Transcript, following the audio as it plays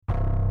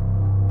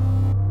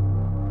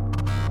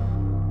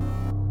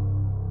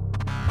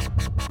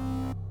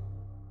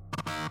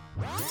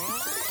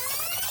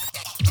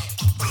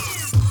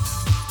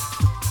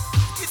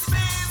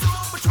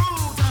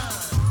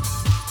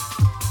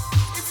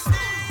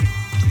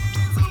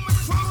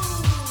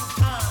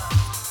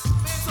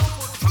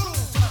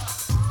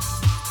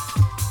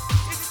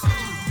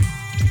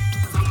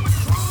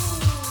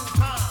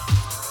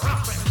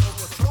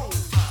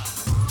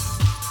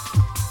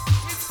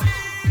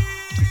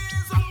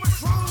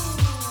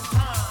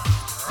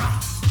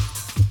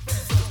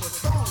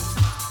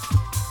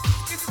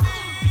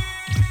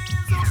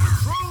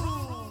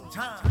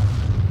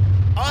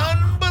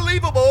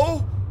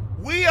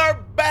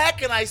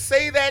I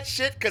say that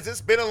shit because it's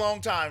been a long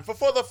time.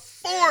 For the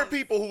 4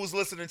 people who's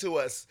listening to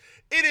us,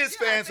 it is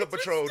Fans of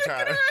Patrol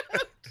time.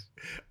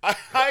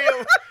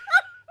 I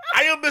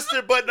am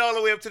Mr. Button all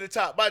the way up to the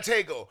top.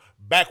 Montego,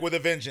 back with a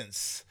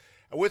vengeance.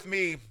 With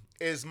me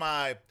is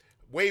my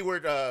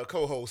wayward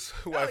co-host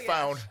who I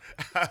found.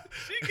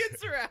 She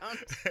gets around.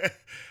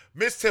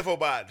 Miss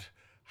Tiffobot,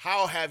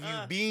 how have you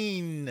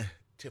been,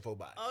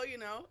 Tiffobot? Oh,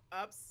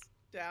 ups,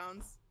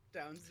 downs.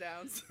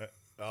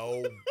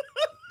 Oh,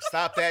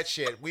 stop that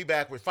shit. We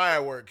back with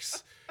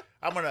fireworks.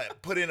 I'm going to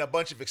put in a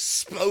bunch of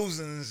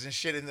explosions and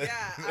shit in the...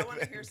 Yeah, I want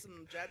to hear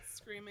some jets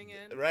screaming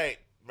in. Right.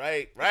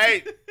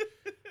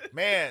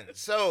 Man,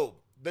 so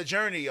the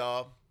journey,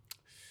 y'all.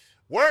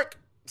 Work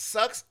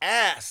sucks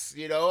ass,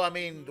 I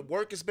mean, the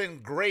work has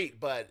been great,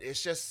 but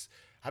it's just,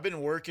 I've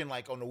been working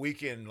like on the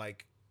weekend,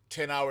 like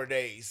 10-hour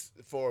days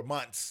for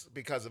months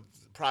because of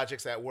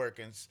projects at work.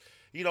 And,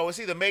 it's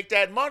either make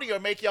that money or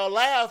make y'all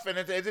laugh. And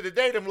at the end of the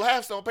day, them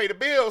laughs don't pay the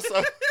bills.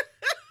 So,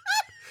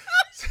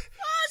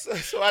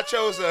 so I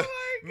chose to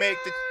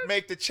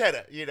make the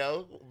cheddar,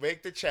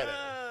 make the cheddar.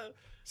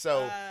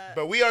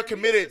 But we are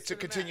committed to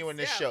continuing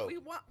this show.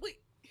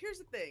 Here's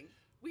the thing.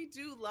 We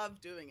do love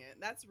doing it.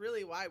 That's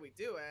really why we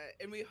do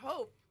it. And we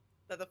hope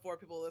that the 4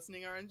 people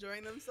listening are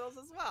enjoying themselves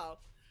as well.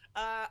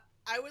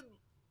 I would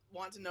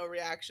want to know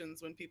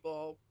reactions when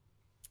people,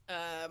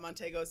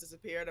 Montego's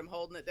disappeared. I'm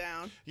holding it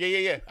down.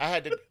 Yeah. I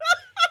had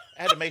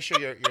to make sure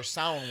your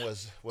sound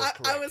was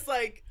correct. I was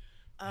like,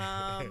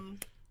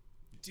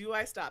 do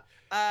I stop?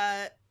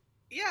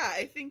 Yeah,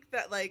 I think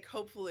that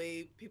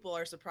hopefully people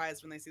are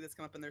surprised when they see this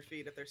come up in their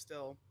feed if they're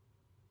still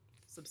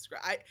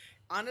subscribed. I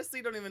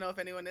honestly don't even know if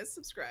anyone is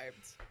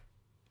subscribed.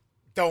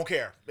 Don't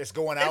care. It's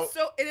going out.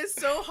 It is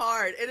so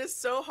hard. It is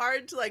so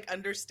hard to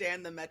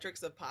understand the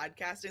metrics of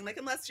podcasting.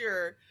 Unless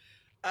you're,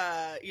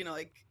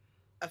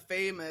 a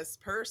famous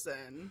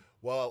person.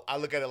 Well, I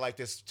look at it like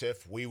this,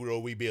 Tiff. We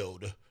will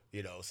rebuild.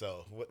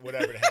 So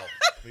whatever the hell.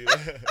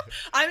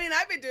 I mean,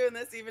 I've been doing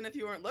this even if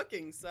you weren't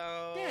looking,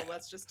 so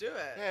let's just do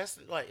it. Yeah,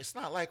 it's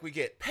not like we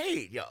get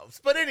paid, y'all.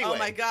 But anyway. Oh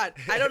my God.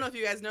 I don't know if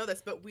you guys know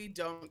this, but we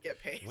don't get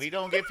paid. We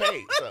don't get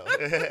paid, so.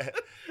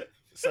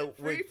 So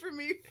free for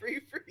me, free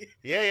for you.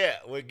 Yeah.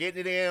 We're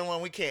getting it in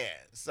when we can.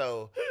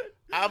 So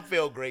I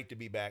feel great to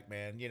be back,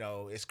 man.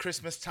 It's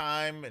Christmas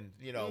time, and,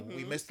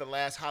 we missed the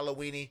last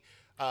Halloweeny.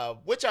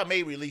 Which I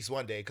may release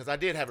one day because I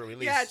did have a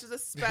release. Yeah, it's just a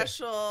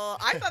special.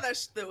 I thought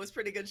that was a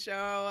pretty good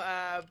show,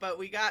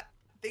 but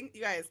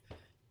you guys,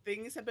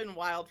 things have been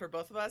wild for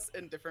both of us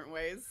in different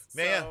ways.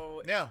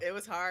 So yeah. It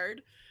was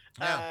hard,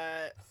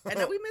 yeah. And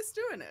then we missed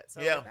doing it.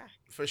 So yeah, we're back.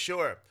 For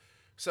sure.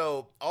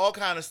 So all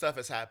kind of stuff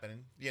is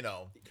happening.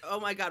 Oh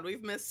my God,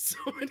 we've missed so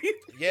many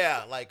things.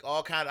 Yeah,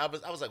 all kind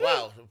of. I was like,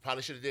 wow,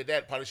 probably should have did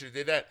that.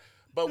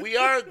 But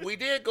we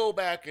did go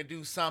back and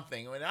do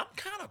something. I mean, I'm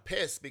kind of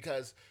pissed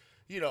because.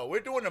 We're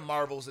doing the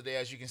Marvels today,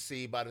 as you can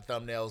see by the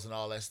thumbnails and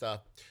all that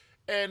stuff.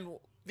 And,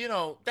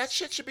 that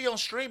shit should be on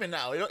streaming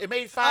now. It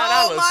made $5.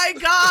 Oh, my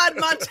God,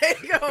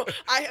 Montego.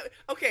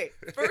 Okay,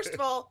 first of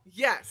all,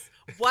 yes.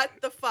 What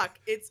the fuck?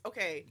 It's,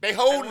 okay. They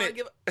holding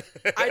it.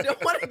 I don't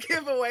want to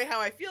give away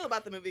how I feel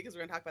about the movie because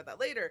we're going to talk about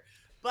that later.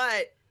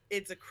 But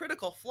it's a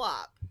critical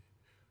flop.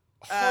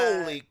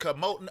 Holy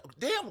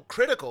damn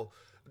critical.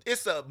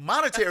 It's a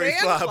monetary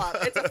flop.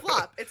 It's a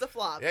flop. It's a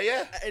flop.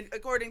 Yeah.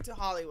 According to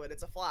Hollywood,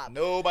 it's a flop.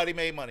 Nobody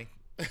made money.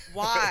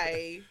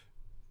 Why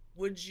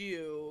would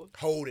you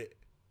hold it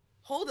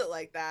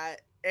like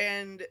that?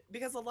 And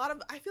because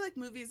I feel like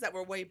movies that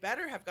were way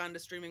better have gone to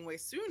streaming way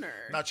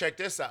sooner. Now check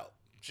this out.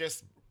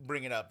 Just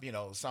bringing up,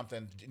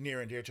 something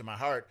near and dear to my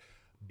heart.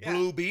 Yeah.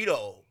 Blue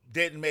Beetle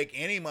didn't make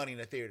any money in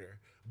the theater,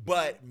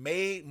 but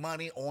made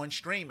money on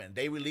streaming.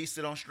 They released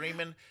it on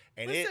streaming,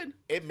 and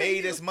it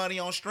made its money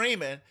on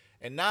streaming.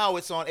 And now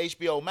it's on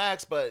HBO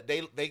Max, but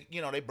they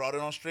brought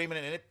it on streaming,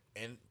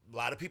 and a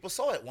lot of people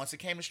saw it once it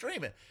came to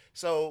streaming.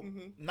 So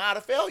not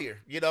a failure,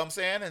 you know what I'm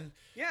saying? And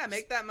yeah,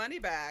 make that money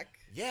back.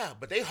 Yeah,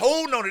 but they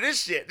holding on to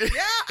this shit.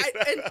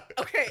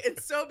 Yeah,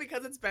 and so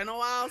because it's been a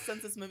while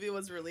since this movie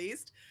was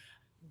released,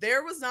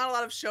 there was not a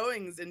lot of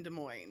showings in Des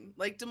Moines.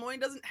 Des Moines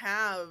doesn't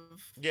have.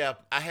 Yeah,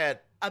 I had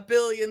 1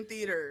 billion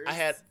theaters. I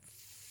had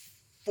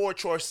 4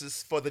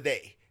 choices for the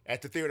day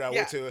at the theater I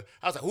went to.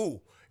 I was like,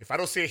 ooh. If I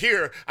don't see it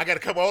here, I got to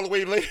come all the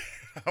way later.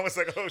 I was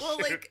like, oh, well,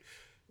 shit.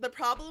 The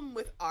problem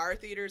with our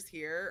theaters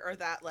here are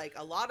that,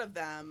 a lot of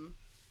them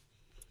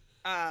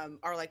are,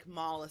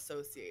 mall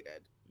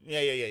associated.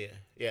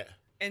 Yeah.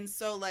 And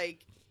so,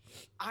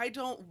 I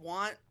don't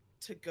want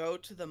to go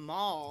to the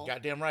mall.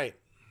 Goddamn right.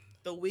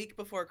 The week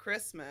before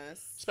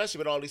Christmas. Especially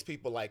with all these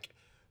people,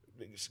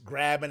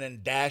 grabbing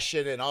and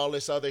dashing and all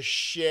this other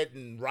shit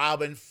and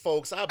robbing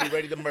folks. I'll be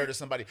ready to murder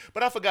somebody.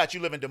 But I forgot you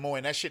live in Des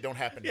Moines. That shit don't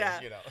happen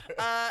there,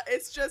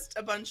 It's just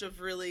a bunch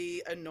of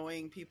really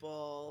annoying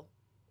people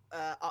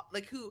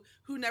like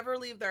who never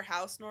leave their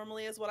house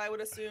normally is what I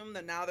would assume.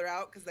 That now they're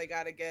out because they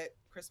got to get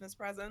Christmas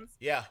presents.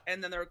 Yeah.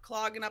 And then they're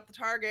clogging up the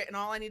Target, and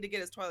all I need to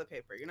get is toilet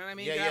paper. You know what I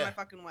mean? Yeah, Get out yeah. of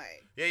my fucking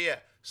way. Yeah.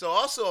 So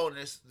also on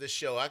this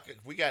show,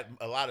 we got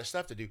a lot of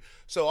stuff to do.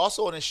 So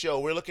also on this show,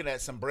 we're looking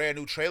at some brand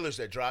new trailers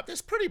that dropped.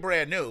 It's pretty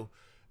brand new,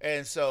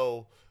 and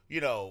so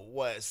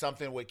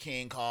something with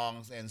King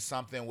Kong and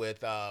something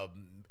with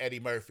Eddie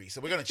Murphy. So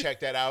we're gonna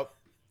check that out.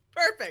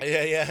 Perfect.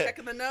 Yeah.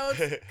 Checking the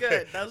notes.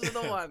 Good. Those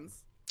are the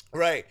ones.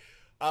 Right.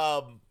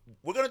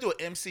 We're gonna do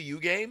an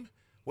MCU game,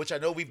 which I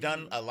know we've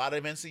done a lot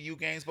of MCU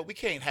games, but we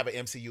can't have an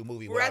MCU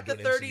movie. We're at the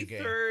doing an MCU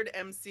game. 33rd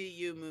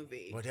MCU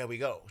movie. Well, there we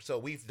go. So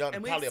we've done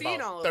And probably we've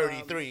seen about all of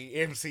 33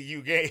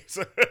 MCU games.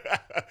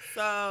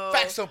 So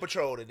Facts on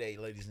Patrol today,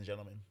 ladies and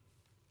gentlemen.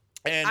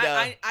 And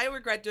I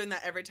regret doing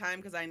that every time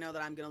because I know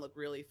that I'm gonna look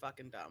really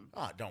fucking dumb.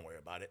 Oh, don't worry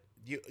about it.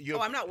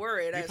 I'm not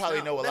worried. You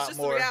probably know a lot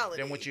more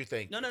than what you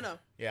think. No.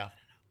 Yeah.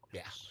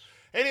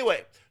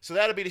 Anyway, so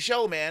that'll be the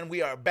show, man.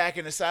 We are back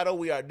in the saddle.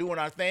 We are doing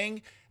our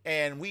thing,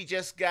 and we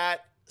just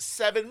got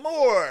 7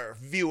 more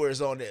viewers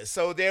on this.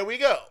 So there we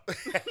go.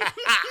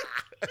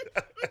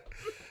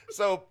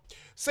 So,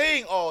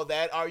 saying all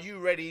that, are you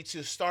ready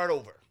to start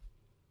over?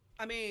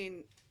 I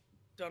mean,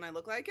 don't I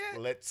look like it?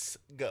 Let's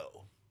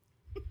go.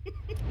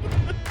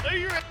 Are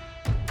you ready?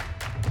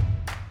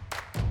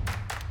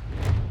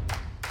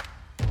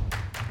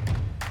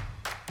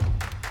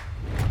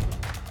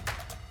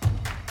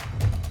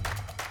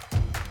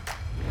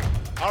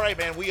 All right,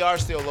 man, we are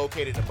still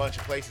located in a bunch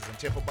of places, and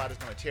Templebot is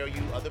going to tell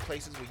you other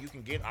places where you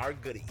can get our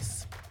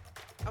goodies.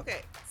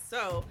 Okay,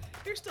 so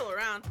if you're still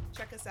around,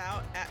 check us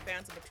out at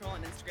Fans of Patrol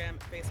on Instagram,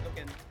 Facebook,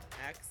 and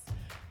X.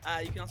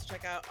 You can also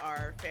check out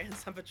our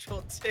Fans of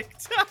Patrol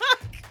TikTok.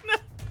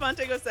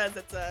 Montego says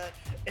it's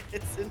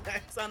an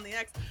X on the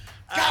X.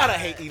 God, I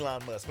hate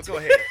Elon Musk, but go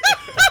ahead.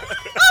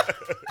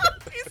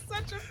 He's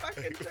such a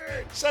fucking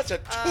turd. Such a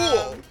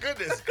tool.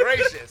 Goodness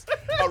gracious.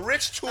 A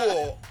rich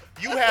tool.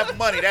 You have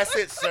money. That's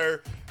it,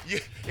 sir.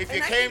 If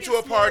you came to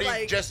a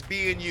party just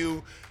being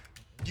you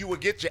would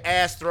get your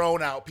ass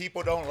thrown out.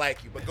 People don't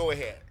like you, but go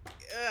ahead.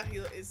 He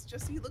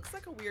looks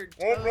like a weird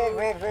toad.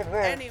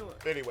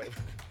 Anyway.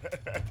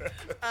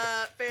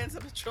 Fans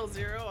of Patrol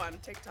Zero on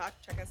TikTok.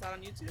 Check us out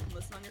on YouTube and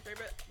listen on your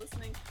favorite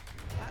listening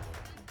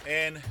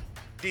platform.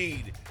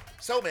 Indeed.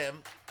 So, man,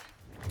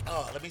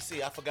 let me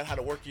see. I forgot how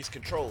to work these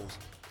controls.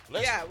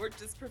 We're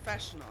just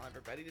professional,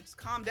 everybody. Just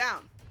calm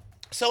down.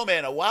 So,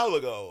 man, a while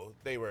ago,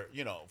 they were,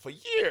 for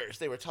years,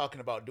 they were talking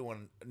about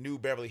doing a new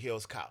Beverly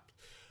Hills Cop.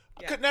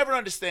 I could never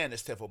understand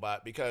this,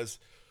 Tifflebot, because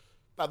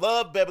I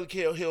love Beverly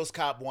Hills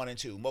Cop 1 and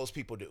 2. Most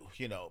people do.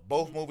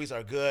 Both movies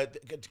are good.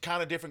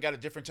 Kind of different, got a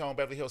different tone.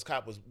 Beverly Hills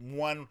Cop was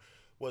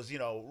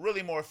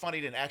really more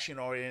funny than action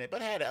oriented,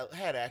 but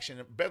had action.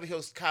 Beverly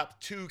Hills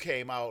Cop 2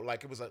 came out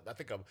like it was, I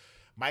think, a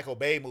Michael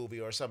Bay movie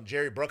or some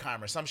Jerry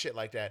Bruckheimer, some shit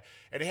like that.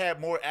 And it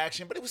had more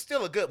action, but it was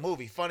still a good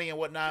movie, funny and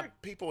whatnot. Sure.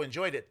 People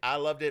enjoyed it. I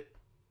loved it.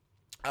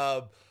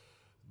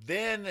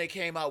 Then they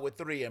came out with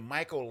 3, and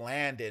Michael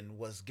Landon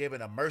was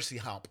given a mercy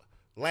hump.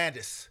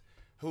 Landis,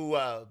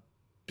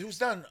 who's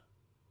done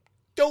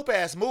dope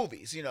ass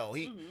movies. He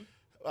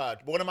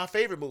one of my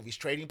favorite movies,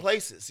 Trading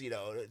Places.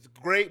 It's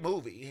a great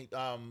movie.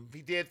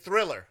 He did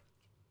Thriller.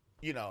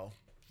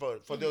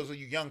 For those of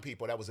you young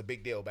people, that was a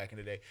big deal back in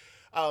the day.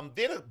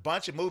 Did a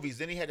bunch of movies.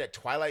 Then he had that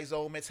Twilight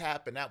Zone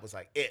mishap, and that was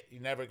like it. You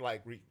never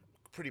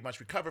pretty much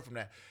recovered from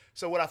that.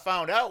 So what I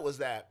found out was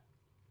that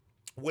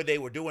when they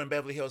were doing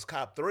Beverly Hills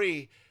Cop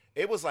 3,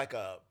 it was like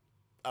a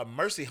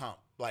mercy hump.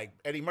 Like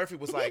Eddie Murphy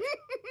was like,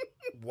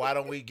 why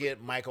don't we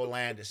get Michael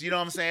Landis? You know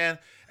what I'm saying?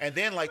 And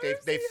then like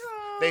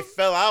they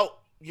fell out,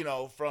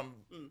 from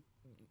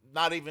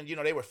not even,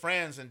 they were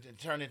friends and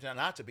turned into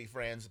not to be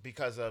friends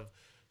because of,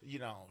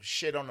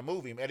 shit on the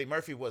movie. Eddie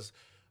Murphy was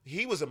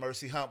a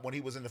mercy hump when he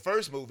was in the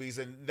first movies,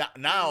 and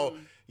now,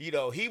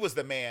 he was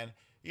the man.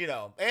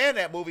 And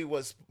that movie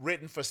was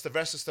written for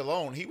Sylvester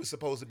Stallone. He was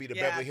supposed to be the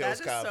Beverly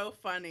Hills Cop. That is so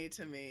funny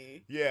to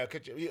me. Yeah,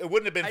 it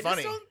wouldn't have been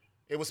funny.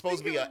 It was supposed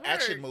to be an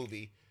action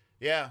movie.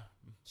 Yeah.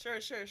 Sure.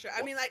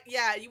 I mean,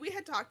 we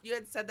had talked. You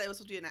had said that it was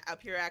supposed to be a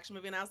pure action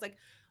movie, and I was like,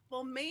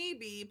 well,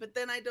 maybe, but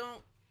then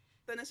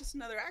then it's just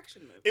another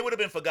action movie. It would have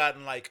been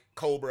forgotten like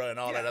Cobra and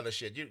all that other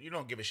shit. You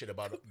don't give a shit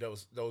about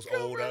those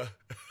old.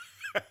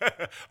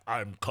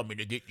 I'm coming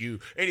to get you.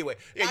 Anyway,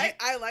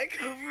 I like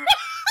Cobra.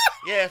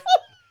 Yeah.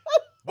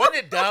 Wasn't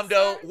it dumb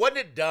though? Wasn't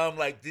it dumb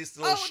like this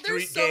little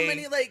street game?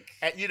 There's so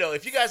many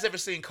if you guys ever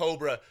seen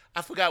Cobra,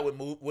 I forgot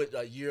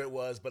what year it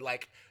was, but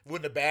like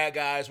when the bad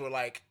guys were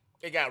like,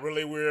 it got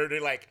really weird.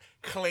 They're like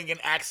clinging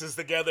axes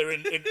together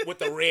and with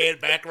the red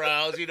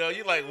backgrounds. You're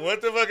like,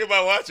 what the fuck am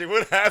I watching?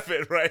 What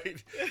happened,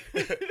 right?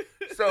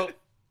 So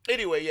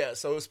anyway, yeah.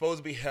 So it was supposed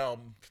to be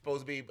him,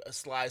 supposed to be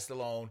Sly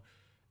Stallone,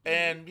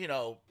 and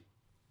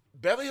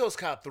Beverly Hills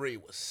Cop 3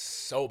 was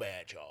so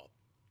bad, y'all.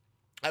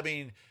 I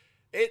mean,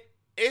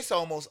 it's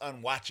almost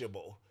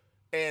unwatchable.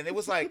 And it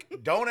was like,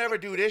 don't ever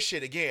do this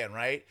shit again,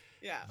 right?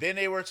 Yeah. Then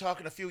they were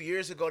talking a few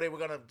years ago,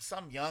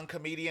 some young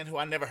comedian who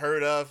I never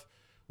heard of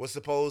was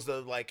supposed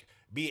to like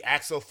be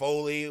Axel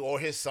Foley or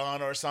his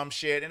son or some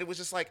shit, and it was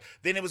just like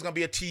then it was gonna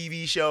be a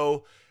TV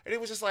show, and it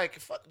was just like,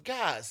 fuck,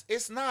 guys,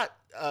 it's not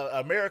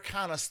a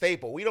Americana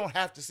staple. We don't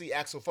have to see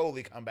Axel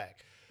Foley come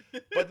back.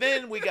 But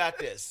then we got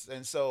this,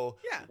 and so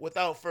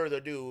without further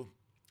ado,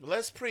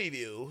 let's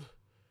preview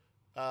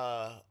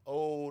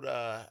old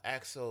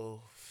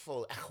Axel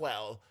Foley.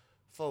 Well,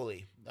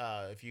 Foley.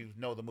 If you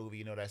know the movie,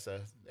 you know that's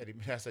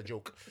a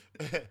joke.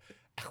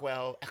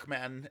 Well,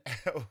 Ackman.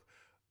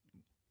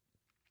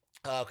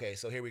 Okay,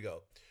 so here we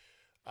go.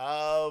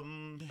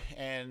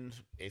 And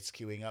it's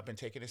queuing up and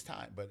taking its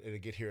time, but it'll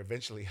get here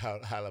eventually.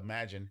 I'll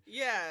imagine.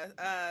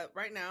 Yeah.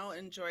 Right now,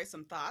 enjoy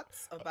some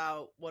thoughts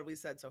about what we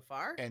said so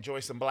far. Enjoy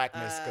some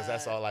blackness, because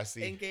that's all I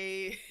see.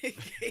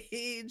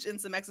 Engage in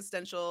some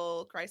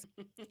existential crisis.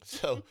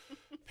 So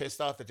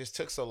pissed off that this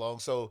took so long.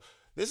 So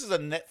this is a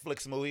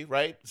Netflix movie,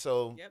 right?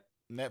 So Yep.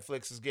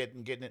 Netflix is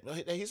getting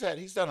it.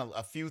 He's done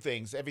a few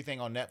things. Everything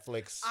on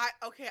Netflix.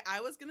 I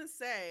was gonna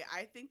say,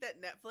 I think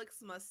that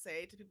Netflix must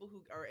say to people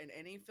who are in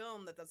any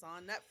film that's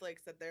on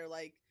Netflix that they're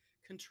like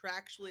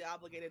contractually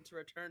obligated to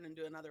return and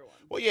do another one.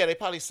 Well, yeah, they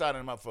probably signed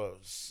him up for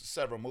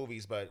several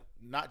movies, but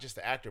not just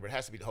the actor, but it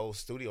has to be the whole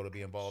studio to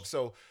be involved.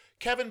 So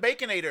Kevin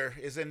Baconator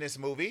is in this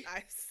movie.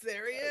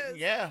 There he is.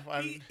 Yeah.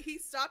 He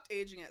stopped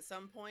aging at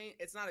some point.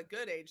 It's not a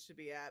good age to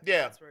be at.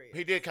 Yeah, that's where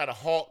he did kind of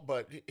halt,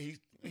 but he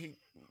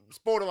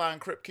borderline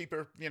crypt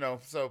keeper,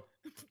 So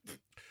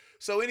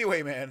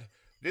anyway, man,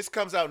 this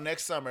comes out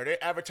next summer.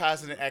 They're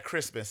advertising it at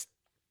Christmas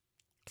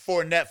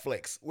for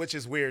Netflix, which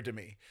is weird to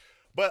me.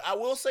 But I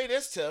will say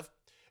this, Tiff.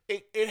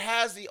 It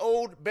has the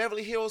old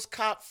Beverly Hills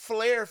Cop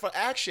flair for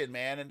action,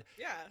 man. And,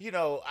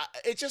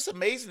 it's just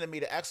amazing to me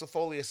that Axel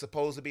Foley is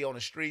supposed to be on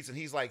the streets and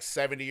he's like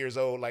 70 years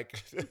old,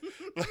 like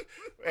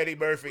Eddie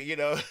Murphy,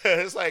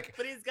 It's like.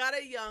 But he's got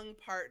a young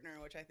partner,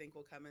 which I think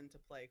will come into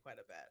play quite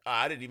a bit.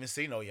 I didn't even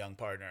see no young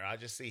partner. I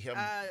just see him.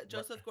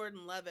 Joseph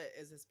Gordon-Levitt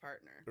is his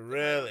partner.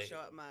 Really? Show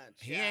up much.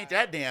 He ain't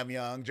that damn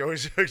young,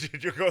 George.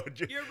 You're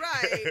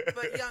right,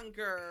 but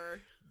younger.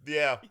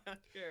 Yeah.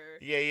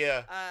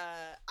 Yeah.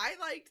 I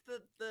liked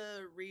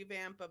the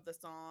revamp of the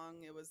song.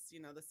 It was,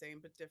 the same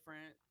but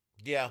different.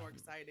 Yeah. More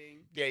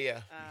exciting.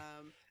 Yeah.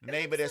 The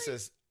name of this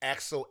is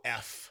Axel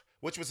F,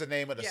 which was the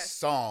name of the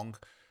song,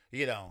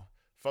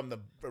 from the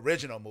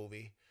original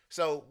movie.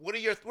 So what are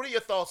your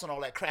thoughts on all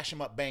that crash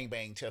 'em up bang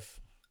bang,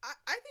 Tiff?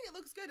 I think it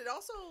looks good. It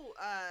also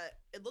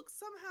it looks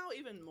somehow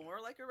even more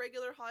like a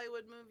regular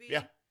Hollywood movie.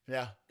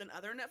 Yeah. Than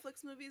other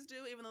Netflix movies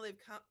do, even though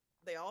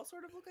they all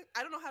sort of look like,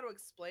 I don't know how to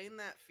explain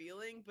that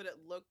feeling, but it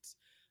looked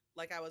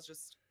like I was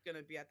just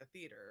gonna be at the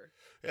theater.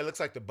 It looks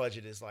like the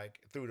budget is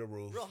like through the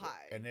roof, real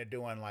high, and they're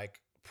doing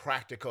like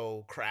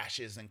practical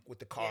crashes and with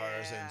the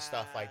cars and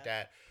stuff like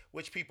that,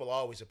 which people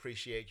always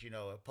appreciate,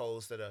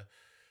 opposed to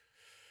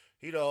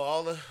the,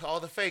 all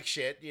the fake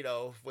shit,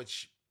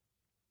 which.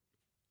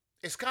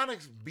 It's kind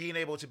of being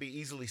able to be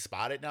easily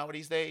spotted now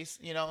these days,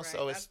 Right,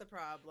 so that's the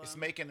problem. It's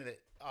making it,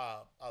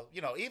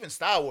 even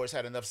Star Wars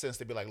had enough sense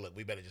to be like, look,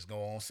 we better just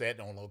go on set,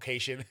 on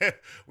location.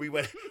 we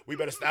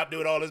better stop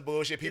doing all this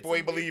bullshit. People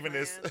ain't believing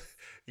this,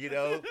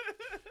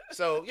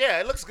 So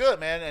yeah, it looks good,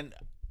 man. And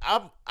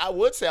I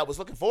would say I was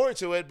looking forward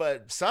to it,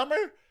 but summer,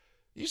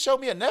 you showed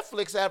me a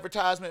Netflix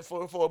advertisement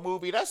for a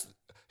movie that's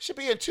should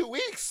be in 2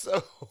 weeks.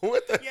 So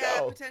what the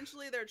hell? Yeah,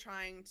 potentially they're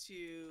trying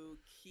to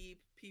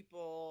keep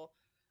people.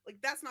 Like,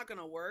 that's not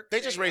gonna work.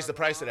 They just raised the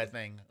price of that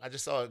thing. I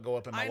just saw it go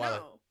up in my wallet.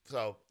 Know.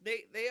 So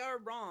they are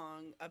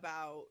wrong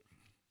about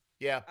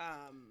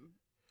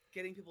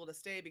getting people to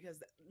stay,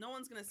 because no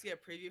one's gonna see a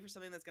preview for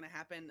something that's gonna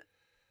happen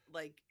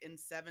like in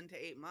 7 to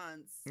 8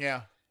 months.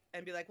 Yeah.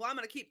 And be like, well, I'm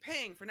gonna keep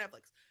paying for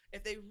Netflix.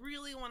 If they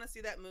really want to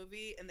see that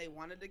movie and they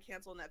wanted to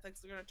cancel Netflix,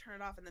 they're gonna turn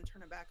it off and then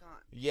turn it back on.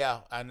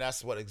 Yeah, and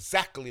that's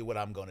exactly what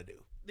I'm gonna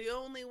do. The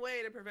only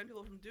way to prevent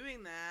people from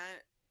doing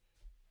that,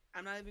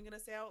 I'm not even going to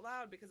say out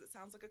loud because it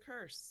sounds like a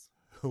curse.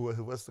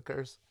 What's the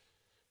curse?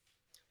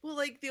 Well,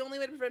 like, the only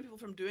way to prevent people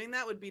from doing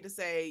that would be to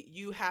say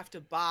you have to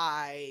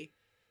buy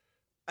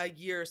a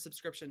year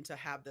subscription to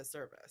have this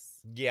service.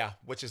 Yeah,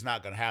 which is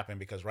not going to happen,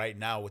 because right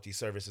now what these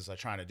services are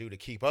trying to do to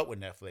keep up with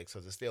Netflix,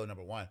 because it's still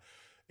number one,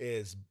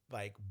 is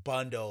like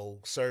bundle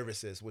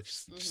services, which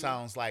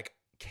sounds like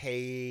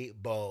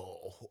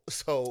cable.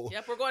 So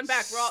yep, we're going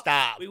back.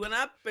 Stop. We went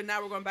up and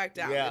now we're going back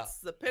down. Yeah. It's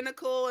the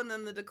pinnacle and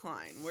then the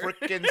decline.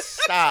 Freaking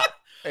stop.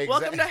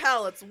 Welcome to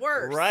hell. It's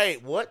worse.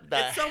 Right. What the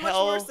hell? It's so much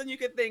worse than you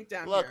could think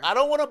down here. Look, I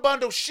don't want to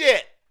bundle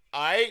shit.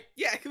 All right?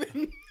 Yeah.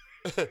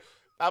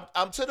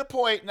 I'm to the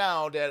point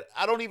now that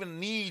I don't even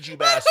need you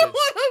bastards. I don't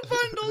want to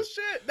bundle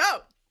shit. No.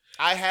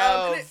 I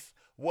have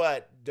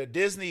the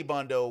Disney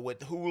bundle with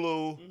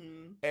Hulu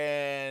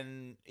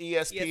and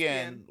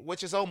ESPN,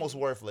 which is almost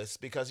worthless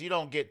because you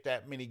don't get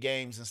that many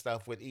games and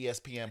stuff with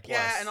ESPN Plus.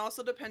 Yeah, and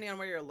also depending on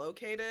where you're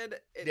located,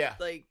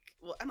 like,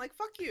 well, I'm like,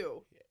 fuck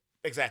you.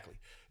 Exactly.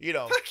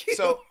 Fuck you.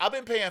 So I've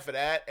been paying for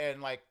that, and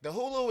like the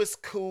Hulu is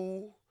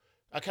cool.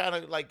 I kind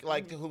of like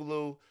the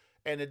Hulu,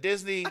 and the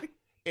Disney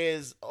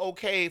is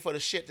okay for the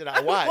shit that I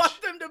I watch.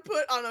 want them to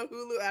put on a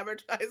Hulu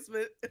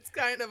advertisement. It's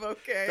kind of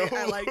okay.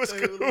 I like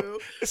the Hulu.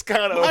 It's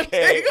kind of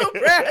okay. Montego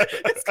bread.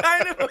 It's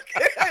kind of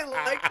okay. I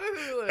like the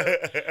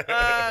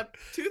Hulu.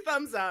 2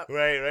 thumbs up.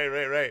 Right.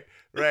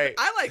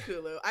 I like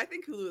Hulu. I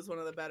think Hulu is one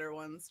of the better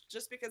ones,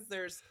 just because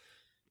there's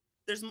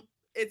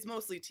it's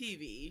mostly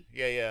TV.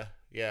 Yeah.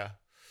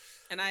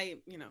 And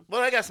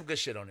Well, I got some good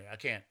shit on there. I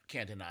can't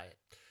deny it.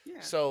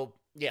 Yeah. So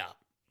yeah.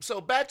 So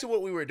back to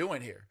what we were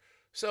doing here.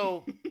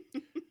 So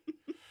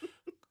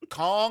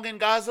Kong and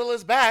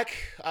Godzilla's back.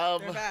 They're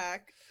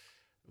back.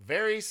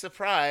 Very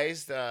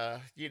surprised, Yeah,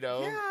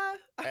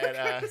 I'm and,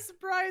 kind of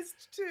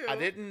surprised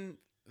too.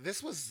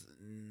 This was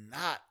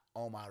not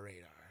on my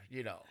radar,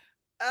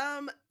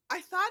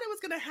 I thought it was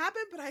gonna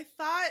happen, but I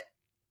thought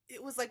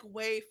it was like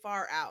way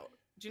far out.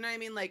 Do you know what I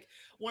mean? Like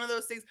one of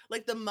those things,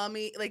 like the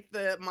Mummy, like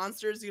the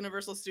Monsters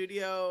Universal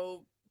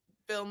Studio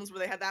films where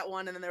they had that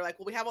one, and then they're like,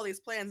 well, we have all these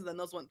plans, and then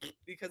those went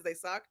because they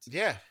sucked.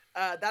 Yeah.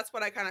 That's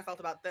what I kind of felt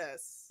about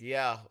this.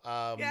 Yeah.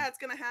 Yeah, it's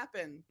gonna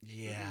happen.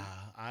 Yeah.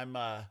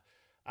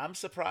 I'm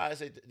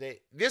surprised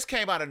this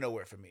came out of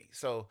nowhere for me.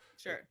 So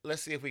Sure.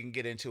 Let's see if we can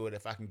get into it.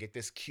 If I can get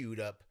this queued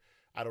up.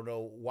 I don't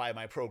know why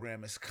my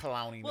program is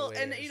clowning. Well, the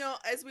way and it is.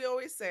 as we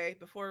always say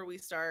before we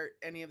start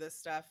any of this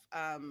stuff,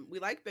 we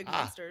like big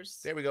monsters.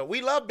 There we go.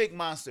 We love big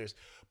monsters,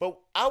 but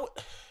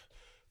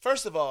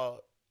first of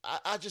all,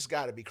 I just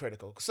got to be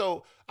critical.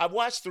 So I've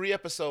watched 3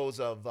 episodes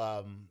of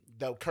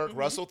the Kirk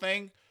Russell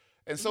thing,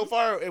 and so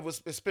far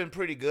it's been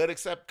pretty good,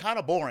 except kind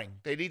of boring.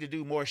 They need to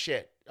do more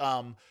shit.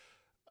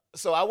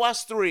 So I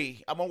watched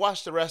 3. I'm gonna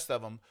watch the rest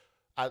of them.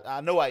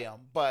 I know I am,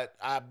 but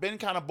I've been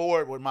kind of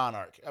bored with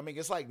Monarch. I mean,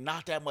 it's like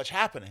not that much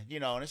happening,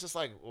 and it's just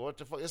like, what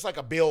the fuck? It's like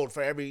a build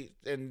for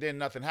and then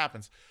nothing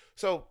happens.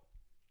 So,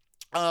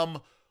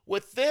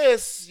 with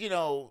this,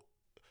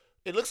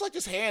 it looks like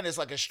this hand is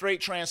like a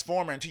straight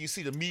transformer until you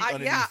see the meat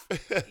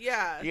underneath.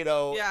 Yeah.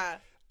 Yeah.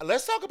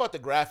 Let's talk about the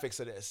graphics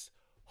of this.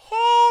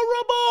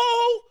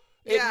 Horrible.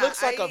 It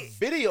looks like a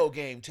video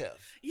game,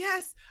 Tiff.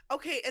 Yes.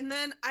 Okay. And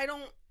then I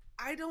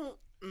don't.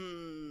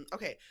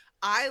 Okay.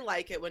 I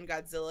like it when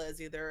Godzilla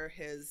is either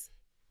his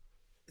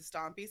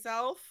stompy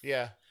self.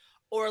 Yeah.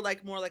 Or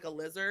like more like a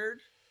lizard.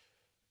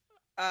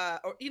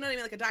 Or you know what I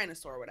mean? Like a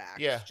dinosaur would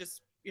act. Yeah.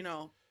 Just, in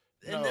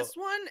this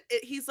one,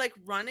 he's like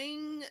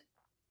running.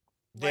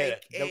 Yeah,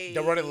 like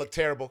the running looked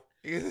terrible.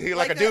 He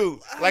like a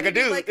dude. Like a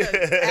dude. Like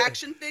an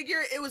action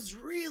figure. It was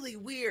really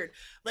weird.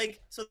 Like,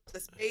 so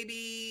this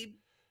baby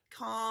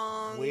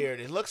Kong.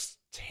 Weird. It looks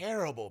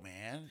terrible,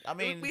 man. I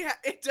mean,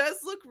 it does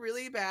look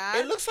really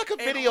bad. It looks like a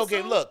video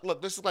game. Look,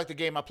 this is like the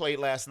game I played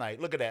last night.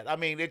 Look at that. I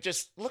mean,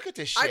 look at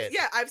this shit.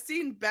 I've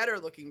seen better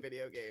looking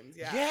video games.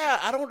 Yeah. Yeah,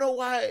 I don't know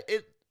why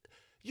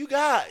you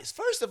guys,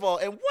 first of all,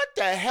 and what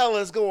the hell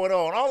is going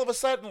on? All of a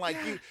sudden, like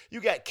you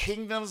got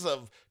kingdoms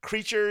of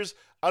creatures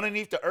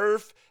underneath the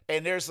earth,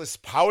 and there's this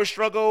power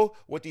struggle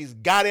with these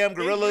goddamn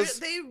gorillas.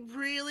 They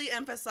really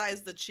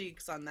emphasize the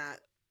cheeks on that.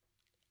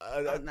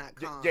 On that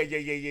Kong. Yeah.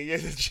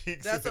 The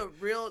cheeks. That's a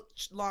real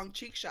long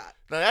cheek shot.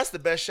 Now that's the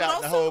best shot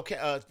in the whole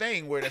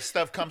thing, where the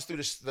stuff comes through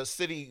the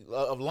city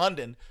of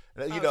London,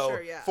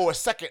 for a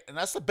second, and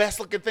that's the best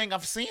looking thing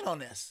I've seen on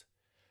this.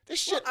 This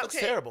shit looks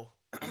terrible.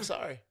 I'm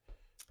sorry.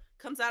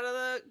 Comes out of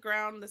the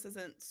ground. This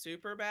isn't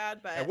super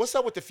bad, but and what's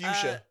up with the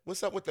fuchsia?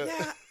 What's up with the?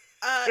 Yeah.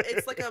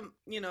 It's like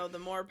the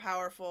more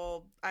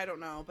powerful. I don't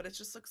know, but it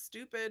just looks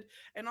stupid.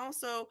 And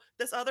also,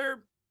 this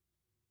other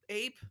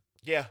ape.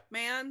 Yeah.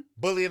 Man.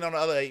 Bullying on the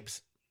other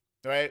apes,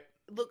 right?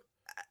 Look,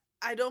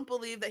 I don't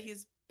believe that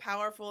he's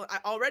powerful.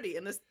 Already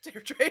in this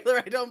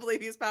trailer, I don't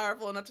believe he's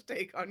powerful enough to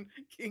take on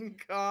King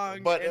Kong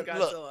and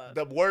Godzilla. Look,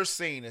 the worst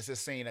scene is this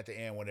scene at the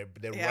end when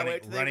they're running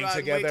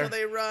together. Wait till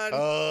they run.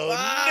 Oh,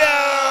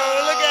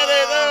 no! Look at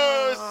it!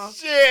 Oh,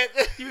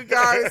 shit! You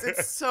guys,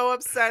 it's so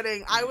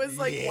upsetting. I was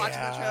like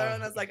watching the trailer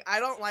and I was like, I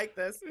don't like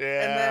this. Yeah.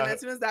 And then as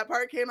soon as that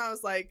part came, I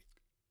was like,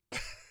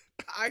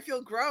 I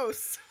feel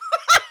gross.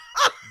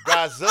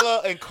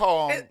 Godzilla and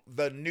Kong,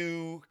 the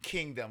new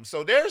kingdom.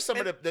 So there's some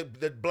of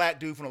the black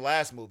dude from the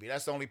last movie.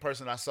 That's the only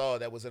person I saw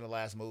that was in the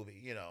last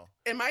movie,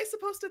 Am I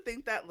supposed to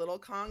think that little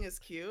Kong is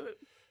cute?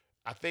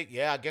 I think,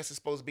 I guess it's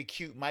supposed to be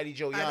cute, Mighty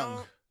Joe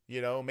Young.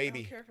 Maybe.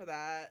 I don't care for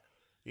that.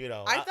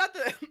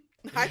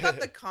 I thought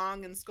the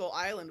Kong in Skull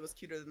Island was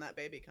cuter than that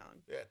baby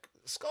Kong. Yeah,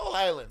 Skull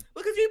Island.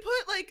 Because you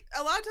put like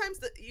a lot of times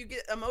that you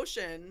get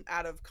emotion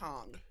out of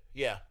Kong.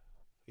 Yeah.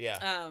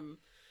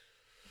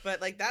 But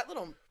like that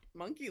little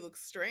monkey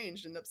looks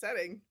strange and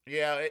upsetting.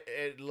 Yeah,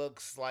 it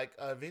looks like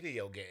a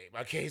video game.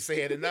 I can't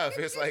say it enough.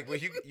 It's like, well,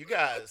 you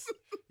guys,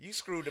 you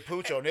screwed the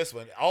pooch on this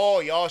one.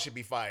 All y'all should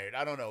be fired.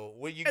 I don't know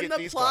where you get these.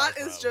 And the plot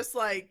is just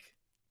like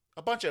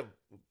a bunch of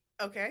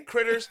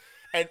critters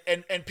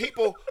and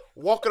people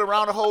walking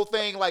around the whole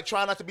thing like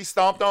trying not to be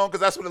stomped on,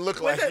 because that's what it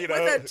looked like. With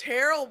that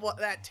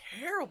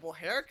terrible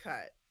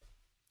haircut.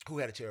 Who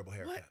had a terrible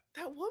haircut? What?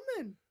 That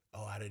woman.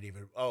 Oh, I didn't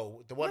even.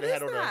 Oh, the one that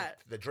had on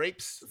the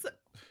drapes.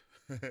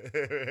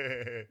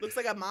 Looks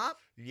like a mop.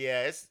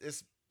 Yeah,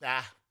 it's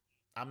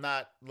I'm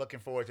not looking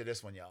forward to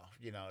this one, y'all.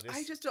 You know, I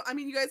this just don't. I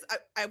mean, you guys,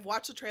 I've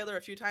watched the trailer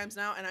a few times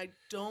now, and I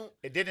don't.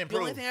 it didn't The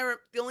only improve.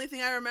 the only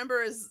thing I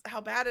remember is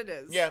how bad it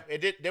is. Yeah,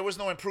 it did. There was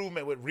no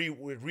improvement with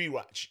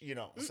rewatch. You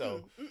know,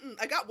 so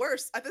I got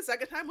worse. The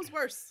second time was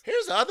worse.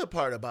 here's the other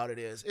part about it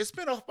is it's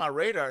been off my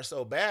radar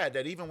so bad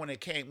that even when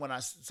I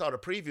saw the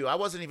preview, I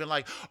wasn't even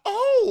like,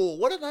 oh,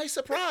 what a nice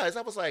surprise.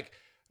 I was like,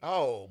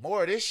 oh,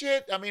 more of this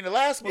shit. I mean, the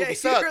last movie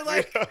sucked. You're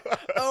like, you know?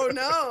 oh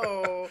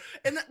no.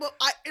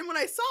 And when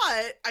I saw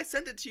it, I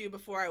sent it to you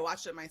before I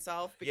watched it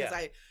myself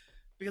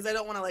because I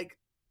don't want to like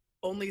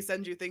only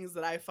send you things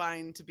that I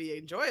find to be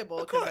enjoyable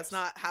because that's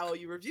not how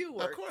you review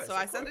work. So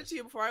I sent it to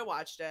you before I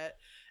watched it,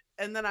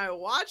 and then I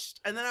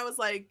watched, and then I was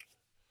like,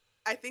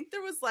 I think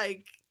there was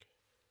like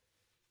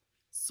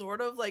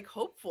sort of like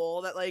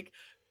hopeful that like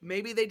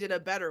maybe they did a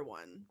better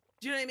one.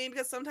 Do you know what I mean?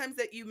 Because sometimes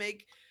that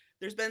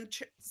there's been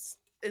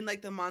in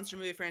like the monster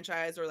movie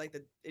franchise or like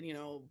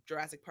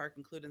Jurassic Park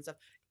included and stuff,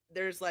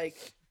 there's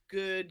like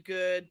good,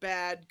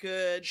 bad,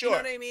 good. Sure. You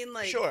know what I mean?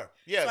 Like, sure.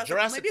 Yeah, so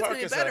Jurassic Park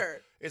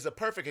better. is a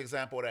perfect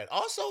example of that.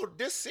 Also,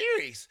 this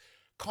series,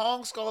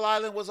 Kong Skull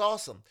Island was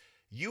awesome.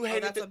 You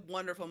hated that's a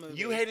wonderful movie.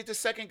 You hated the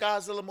second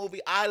Godzilla movie.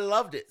 I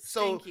loved it.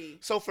 Stinky.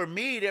 So for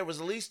me, there was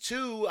at least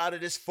 2 out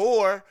of this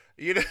 4,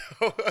 you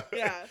know.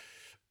 Yeah.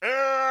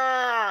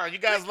 You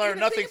guys learned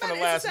nothing from the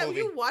last movie.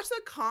 You watch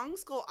the Kong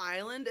Skull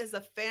Island is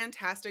a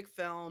fantastic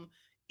film.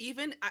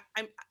 Even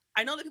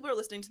I know that people are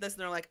listening to this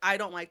and they're like, I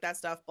don't like that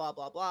stuff, blah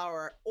blah blah,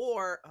 or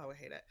oh, I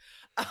hate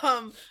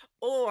it,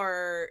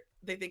 or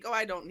they think, oh,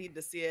 I don't need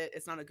to see it.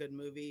 It's not a good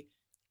movie.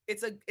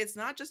 It's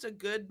not just a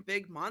good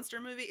big monster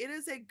movie. It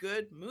is a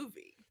good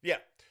movie. Yeah,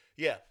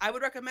 yeah. I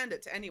would recommend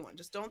it to anyone.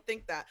 Just don't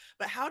think that.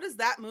 But how does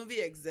that movie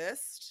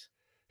exist?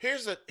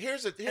 Here's and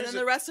then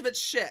the rest of it's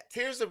shit.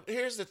 Here's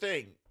the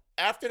thing.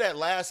 After that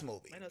last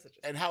movie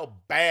and how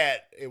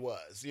bad it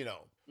was, you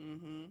know.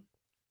 Mm-hmm.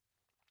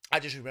 I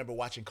just remember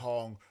watching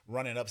Kong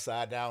running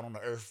upside down on the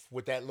earth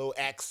with that little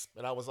axe,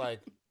 and I was like,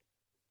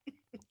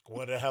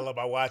 what the hell am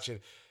I watching?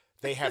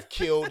 They have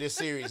killed this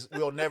series.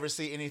 We'll never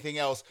see anything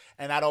else,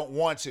 and I don't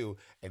want to.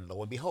 And lo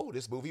and behold,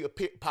 this movie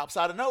pops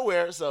out of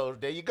nowhere, so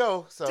there you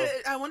go. So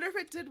I wonder if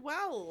it did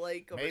well,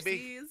 like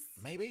overseas.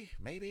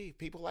 Maybe.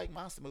 People like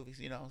monster movies,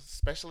 you know,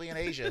 especially in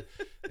Asia.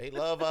 They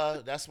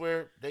love, that's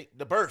where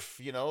the birth,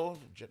 you know,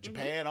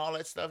 Japan, all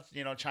that stuff,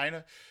 you know,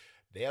 China.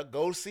 They'll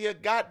go see a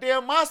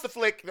goddamn monster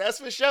flick, that's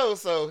for sure.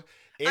 So,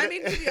 I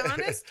mean, to be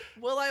honest,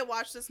 will I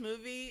watch this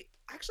movie?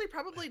 Actually,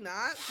 probably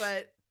not,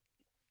 but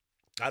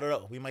I don't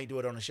know. We might do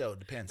it on the show. It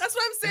depends. That's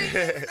what I'm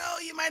saying. No,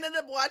 you might end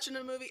up watching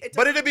a movie.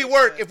 But it'd be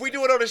work. If we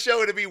do it on the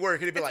show, it'd be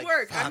work. It'd be like,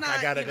 work. Fuck,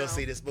 I gotta go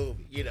see this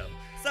movie, you know.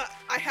 So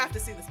I have to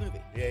see this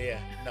movie. Yeah.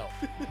 No.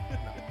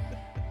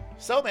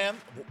 So, man,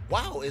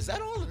 wow, is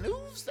that all the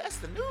news? That's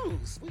the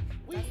news.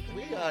 We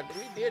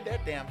did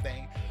that damn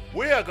thing.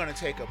 We are gonna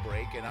take a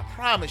break, and I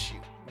promise you,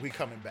 we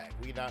coming back.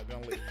 We not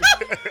gonna leave.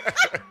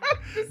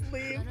 Just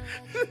leave.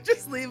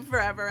 Just leave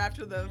forever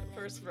after the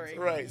first break.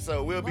 Right.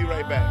 So we'll be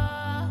right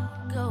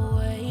back.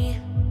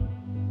 Away.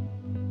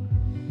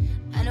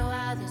 I know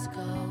how this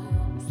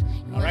goes.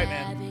 All right,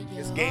 man.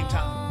 It's game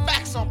time.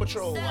 Facts on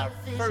Patrol. Our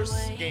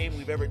first game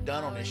we've ever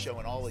done on this show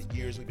in all the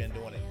years we've been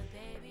doing it.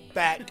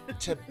 Back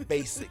to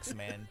basics,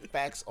 man.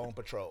 Facts on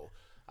Patrol.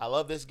 I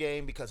love this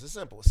game because it's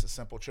simple. It's a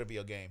simple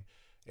trivia game.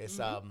 It's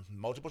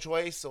multiple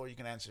choice, or you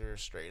can answer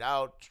straight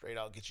out. Straight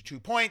out get you 2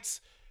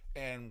 points,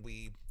 and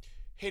we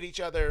hit each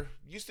other.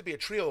 Used to be a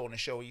trio on the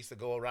show. We used to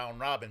go around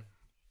robin,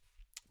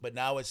 but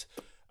now it's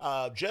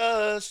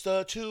just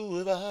the 2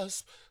 of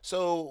us.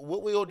 So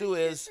what we'll do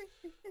is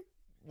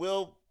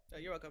Oh,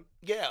 you're welcome.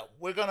 Yeah,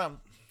 we're gonna.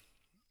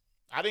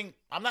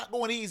 I'm not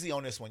going easy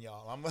on this one,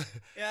 y'all. I'm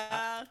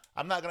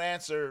not gonna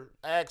ask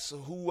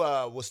who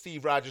was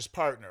Steve Rogers'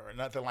 partner or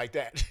nothing like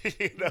that.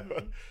 You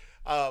know.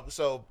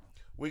 So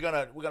we're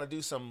gonna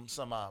do some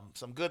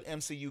good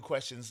MCU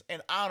questions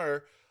in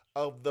honor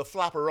of the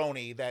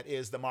flopperoni that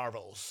is the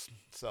Marvels.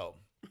 So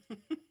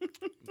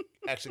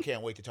actually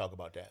can't wait to talk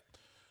about that.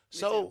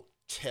 So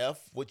Tef,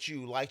 would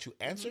you like to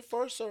answer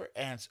first or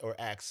ask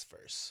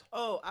first?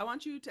 Oh, I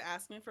want you to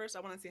ask me first. I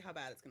want to see how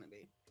bad it's gonna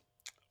be.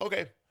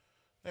 Okay.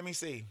 Let me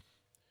see.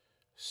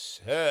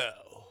 So,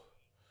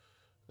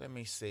 let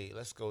me see.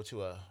 Let's go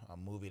to a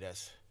movie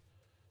that's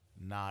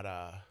not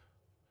all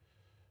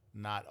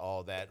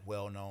that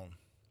well known.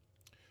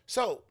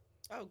 So,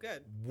 oh,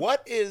 good. We're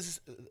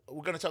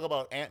going to talk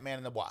about Ant-Man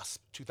and the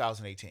Wasp,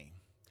 2018.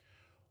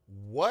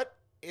 What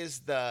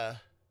is the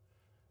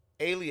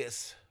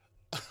alias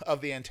of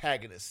the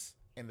antagonist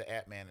in the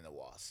Ant-Man and the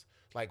Wasp?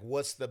 Like,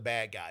 what's the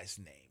bad guy's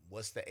name?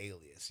 What's the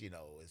alias? You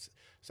know,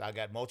 so I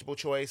got multiple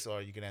choice,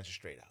 or you can answer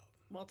straight out.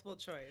 Multiple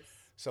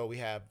choice. So we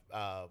have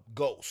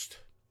Ghost.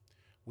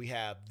 We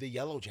have the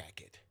Yellow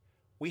Jacket.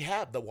 We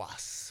have the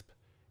Wasp.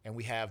 And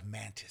we have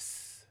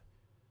Mantis.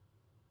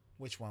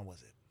 Which one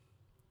was it?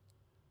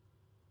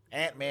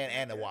 Ant-Man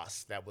and the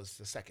Wasp. That was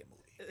the second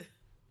movie.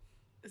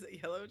 Is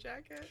it Yellow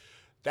Jacket?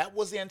 That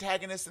was the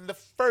antagonist in the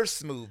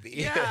first movie.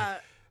 Yeah.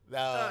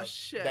 Oh,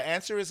 shit. The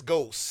answer is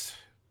Ghost.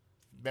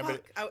 Remember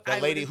Fuck, that I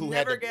lady would who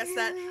never had the... guessed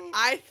that.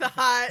 I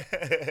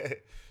thought.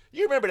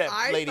 You remember that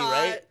I lady, thought,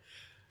 right?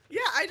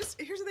 Yeah,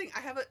 here's the thing.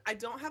 I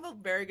don't have a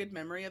very good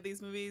memory of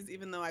these movies,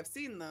 even though I've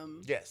seen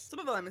them. Yes. Some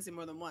of them I've seen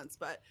more than once,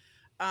 but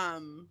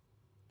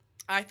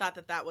I thought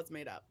that was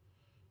made up.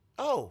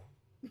 Oh.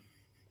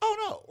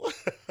 Oh no.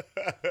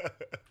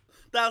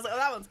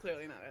 That one's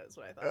clearly not it. That's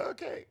what I thought.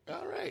 Okay.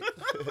 All right.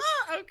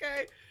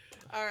 Okay.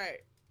 All right.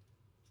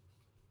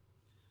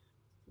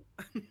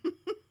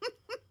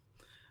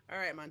 All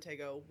right,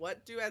 Montego.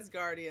 What do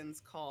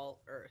Asgardians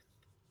call Earth?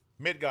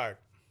 Midgard.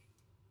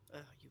 Oh,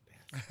 you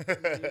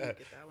bastard! I knew you'd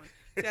get that one.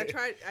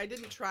 See, I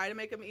didn't try to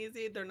make them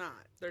easy. They're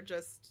not. They're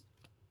just.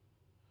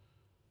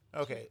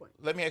 Okay.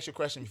 Let me ask you a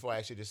question before I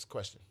ask you this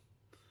question.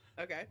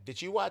 Okay.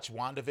 Did you watch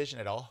WandaVision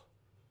at all?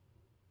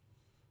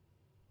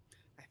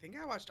 I think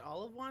I watched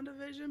all of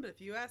WandaVision, but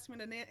if you asked me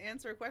to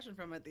answer a question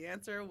from it, the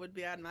answer would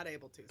be I'm not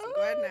able to. So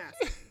go ahead and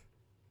ask.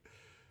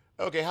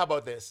 Okay, how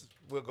about this?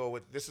 We'll go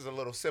with this is a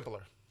little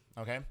simpler.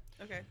 Okay.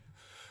 Okay.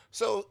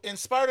 So in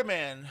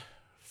Spider-Man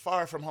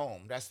Far From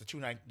Home, that's the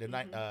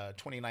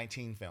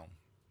 2019 film.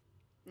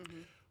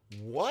 Mm-hmm.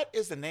 What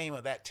is the name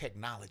of that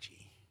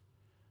technology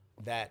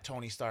that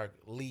Tony Stark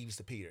leaves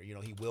to Peter? You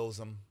know, he wills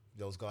him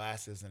those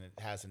glasses and it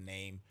has a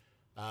name.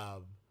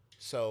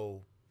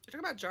 So You're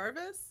talking about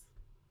Jarvis?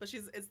 But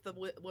it's the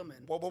woman.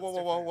 Whoa.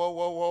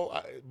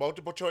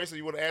 Multiple choice, or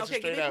you want to answer okay,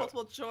 straight give me out?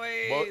 multiple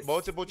choice.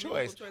 Multiple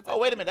choice. Oh,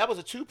 wait a minute. That was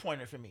a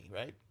 2-pointer for me,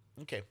 right?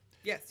 Okay.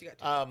 Yes, you got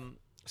 2.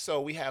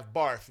 So we have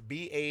Barf,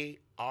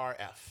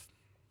 B-A-R-F.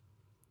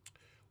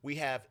 We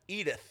have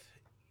Edith,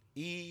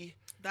 E.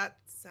 That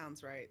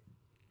sounds right.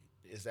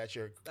 Is that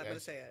your... I'm going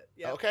to say it.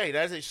 Yeah. Okay,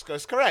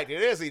 that's correct.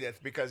 It is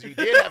Edith because you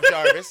did have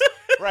Jarvis,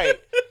 right?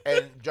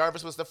 And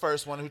Jarvis was the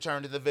first one who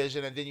turned to the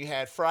Vision, and then you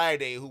had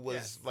Friday, who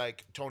was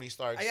like Tony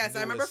Stark's. Yes,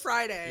 I remember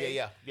Friday.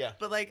 Yeah.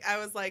 But like, I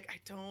was like, I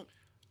don't.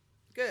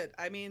 Good.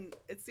 I mean,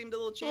 it seemed a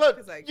little cheap.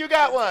 Look, you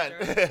got one.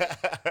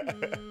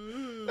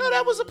 No,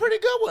 that was a pretty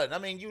good one. I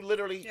mean, you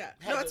literally. Yeah.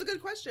 No, that's a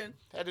good question.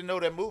 Had to know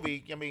that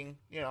movie. I mean,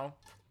 you know.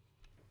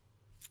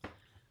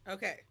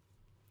 Okay.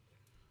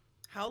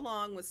 How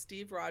long was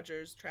Steve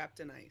Rogers trapped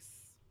in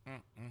ice?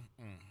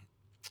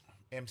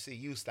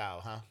 MCU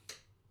style, huh?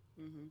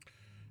 Mm-hmm.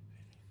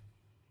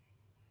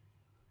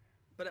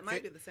 But it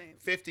might be the same.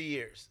 50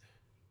 years.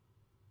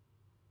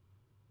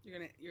 You're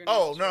gonna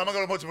oh, no, I'm not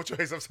going to multiple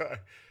choice. I'm sorry.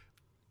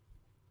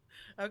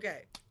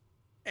 Okay.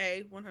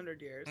 A,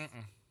 100 years.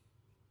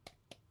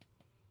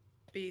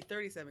 B,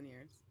 37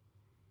 years.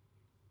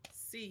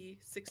 C,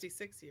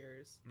 66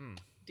 years.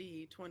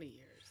 D, 20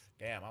 years.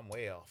 Damn, I'm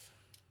way off.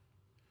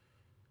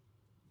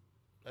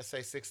 Let's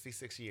say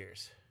 66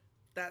 years.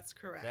 That's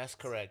correct. That's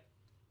correct.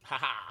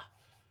 Ha-ha.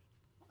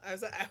 I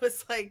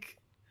was like...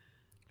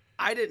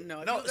 I didn't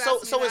know. No, so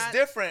it's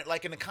different.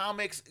 Like in the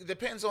comics, it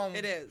depends on.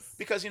 It is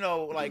because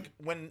like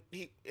when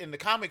he in the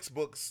comics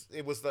books,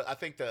 it was I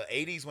think the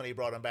 80s when they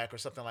brought him back or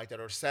something like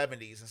that, or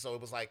 70s, and so it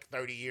was like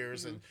 30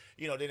 years, and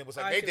then it was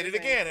like they did it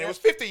again, and it was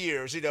 50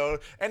 years,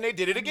 and they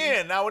did it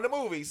again now in the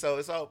movie. So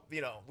it's all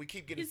we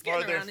keep getting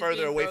further and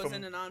further away from.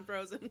 And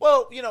unfrozen.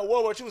 Well,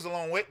 World War II was a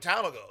long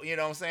time ago. You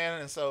know what I'm saying?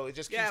 And so it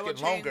just keeps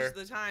getting longer.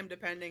 The time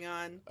depending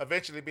on.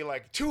 Eventually, be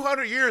like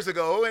 200 years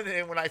ago,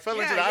 and when I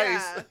fell into the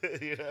ice,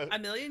 a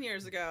million years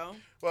ago.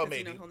 Well,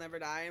 maybe he'll never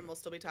die, and we'll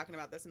still be talking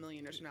about this a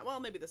million years from now. Well,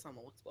 maybe the sun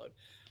will explode.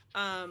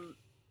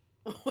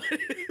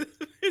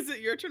 Is it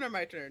your turn or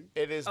my turn?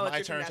 It is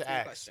my turn to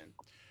ask.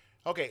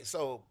 Okay,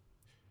 so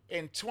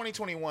in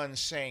 2021,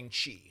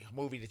 Shang-Chi, a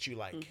movie that you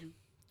like. Mm-hmm.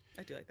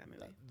 I do like that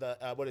movie. The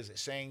what is it?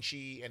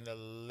 Shang-Chi and the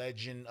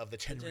Legend of the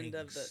Ten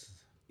Rings.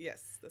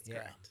 Yes, that's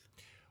correct.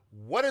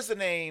 What is the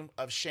name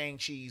of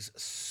Shang-Chi's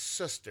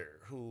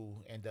sister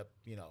who ended up,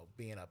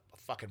 being a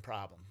fucking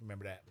problem?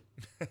 Remember that?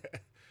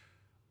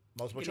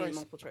 Multiple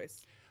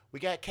choice. We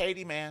got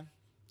Katie, man.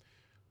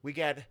 We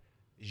got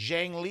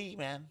Zhang Li,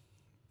 man.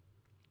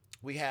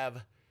 We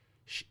have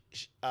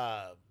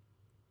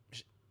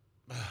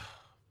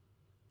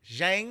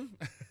Zhang.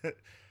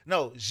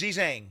 No,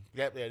 Zhang.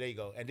 Yep, there you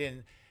go. And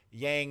then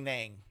Yang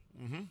Nang.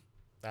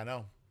 I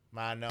know.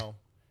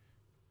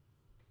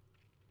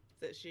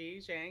 Is it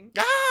she, Zhang?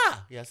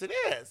 Ah! Yes, it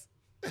is.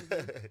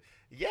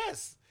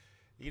 Yes.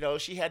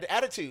 She had the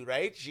attitude,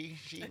 right? She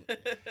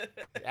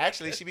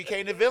actually she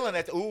became the villain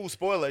at the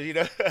spoiler,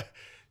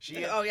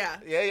 Oh yeah.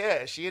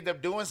 Yeah. She ended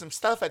up doing some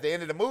stuff at the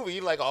end of the movie.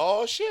 You're like,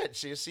 oh shit,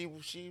 she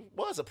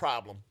was a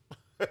problem.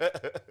 All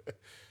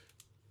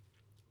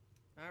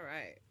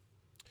right.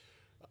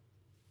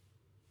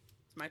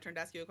 It's my turn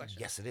to ask you a question.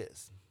 Yes, it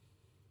is.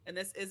 And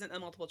this isn't a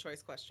multiple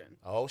choice question.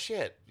 Oh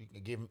shit!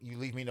 You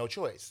leave me no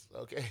choice.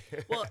 Okay.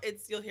 Well,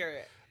 you'll hear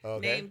it.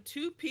 Okay. Name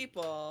 2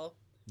 people.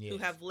 Yes. Who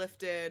have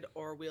lifted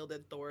or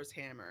wielded Thor's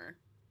hammer,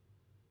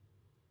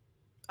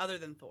 other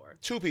than Thor.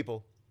 2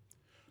 people.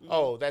 Mm-hmm.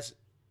 Oh, this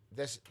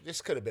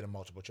could have been a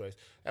multiple choice.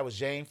 That was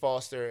Jane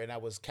Foster, and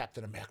that was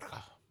Captain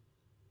America.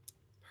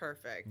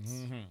 Perfect.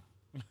 Mm-hmm.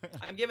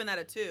 I'm giving that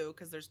a 2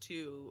 because there's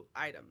 2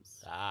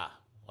 items. Ah,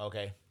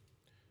 okay.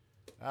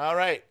 All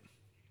right.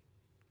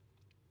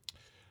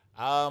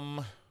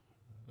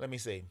 Let me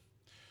see.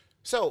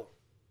 So,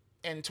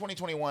 in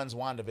 2021's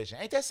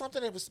WandaVision, ain't that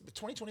something that was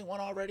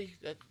 2021 already?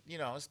 That,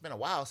 it's been a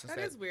while since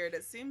That is weird.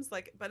 It seems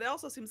like, but it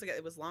also seems like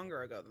it was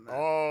longer ago than that.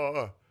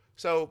 Oh,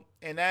 so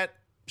in that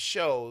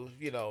show,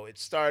 it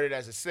started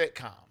as a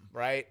sitcom,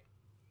 right?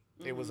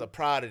 It was a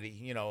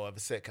parody, of a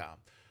sitcom.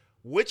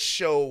 Which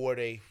show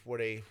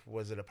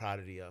was it a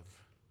parody of?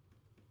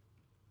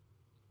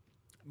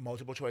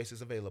 Multiple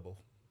choices available.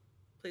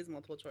 Please,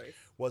 multiple choice.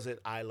 Was it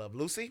I Love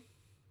Lucy?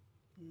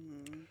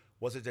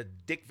 Was it the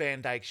Dick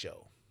Van Dyke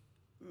Show?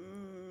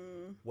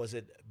 Was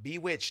it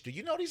Bewitched? Do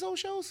you know these old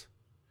shows?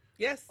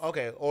 Yes.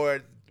 Okay,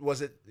 or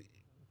was it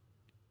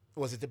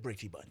the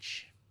Brady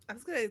Bunch? I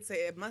was gonna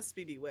say it must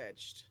be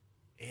Bewitched.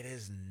 It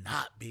is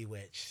not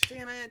Bewitched.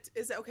 Damn it!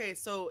 Is it okay?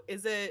 So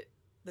is it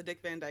the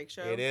Dick Van Dyke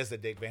Show? It is the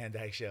Dick Van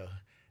Dyke Show.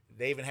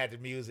 They even had the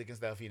music and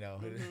stuff, yeah.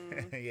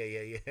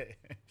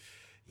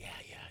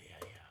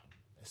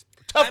 It's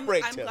a tough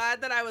break. I'm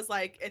glad that I was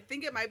like, I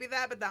think it might be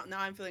that, but now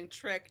I'm feeling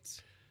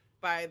tricked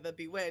by the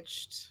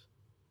Bewitched.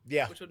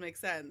 Yeah. Which would make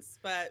sense,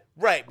 but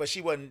right, but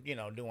she wasn't,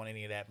 doing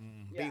any of that.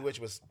 Yeah. Bewitched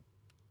was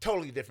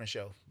totally different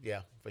show.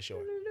 Yeah, for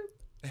sure.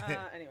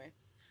 Anyway.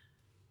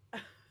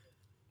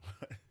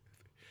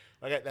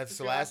 Okay, that's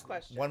the last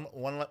question. One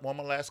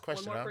more last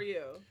question. One more for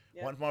you.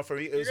 Yep. One more for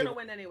you. You're gonna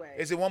win anyway.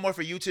 Is it one more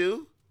for you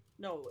too?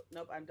 Nope,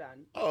 I'm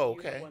done. Oh, You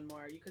okay. have one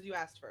more because you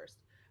asked first.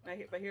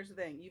 But here's the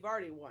thing: you've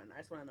already won. I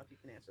just want to know if you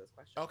can answer this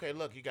question. Okay,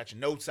 look, you got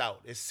your notes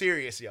out. It's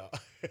serious, y'all.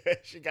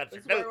 She got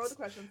your This is where I notes. wrote the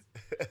questions.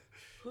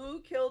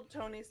 Who killed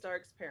Tony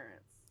Stark's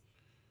parents?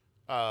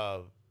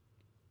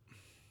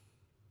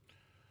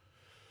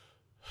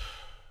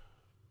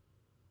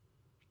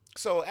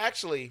 So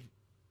actually,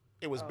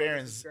 it was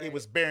Baron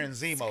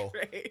Zemo.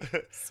 Great.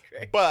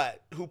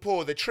 But who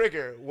pulled the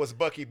trigger was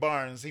Bucky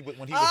Barnes. When he was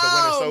the Winter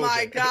Soldier. Oh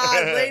my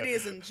God,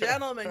 ladies and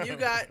gentlemen, you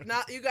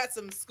got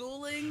some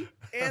schooling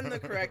and the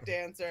correct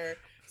answer.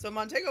 So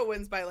Montego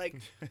wins by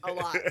like a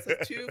lot. So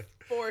 2,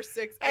 4,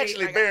 6, 8.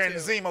 Actually, Baron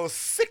Zemo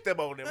sicked them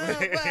on him.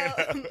 Well,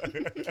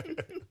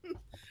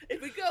 if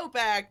we go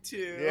back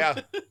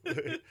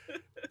to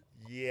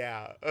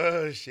yeah.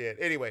 Oh shit.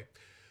 Anyway.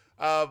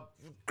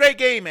 Great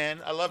game,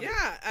 man. I love it.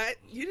 Yeah,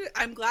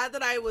 I'm glad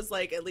that I was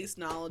like at least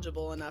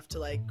knowledgeable enough to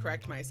like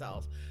correct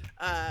myself.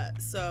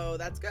 So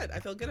that's good. I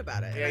feel good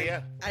about it.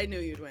 Yeah. I knew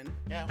you'd win.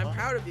 Yeah, I'm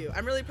proud of you.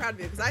 I'm really proud of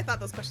you because I thought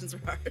those questions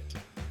were hard.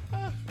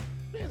 I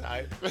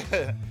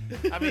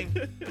mean,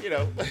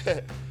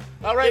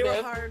 all right, they were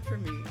man. hard for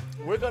me.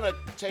 We're gonna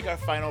take our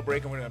final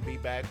break and we're gonna be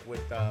back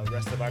with the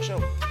rest of our show.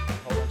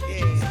 Hold on.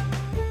 Yeah.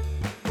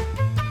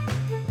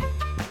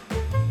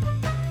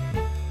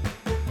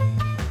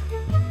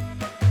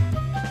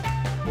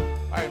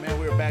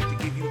 Back to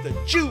give you the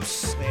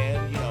juice,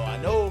 man. I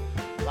know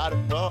I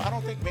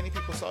don't think many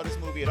people saw this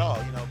movie at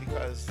all,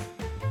 because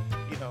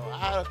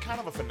kind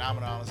of a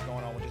phenomenon is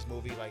going on with this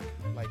movie.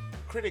 Like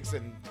critics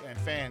and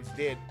fans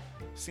did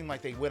seem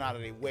like they went out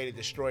of their way to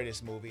destroy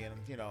this movie, and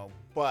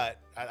but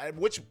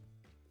which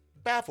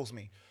baffles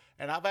me.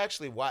 And I've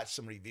actually watched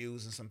some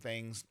reviews and some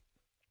things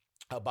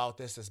about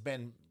this. There's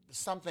been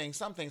some things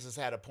has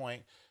had a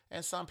point,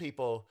 and some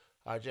people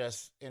are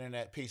just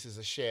internet pieces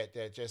of shit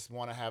that just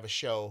want to have a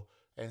show.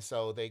 And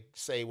so they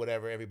say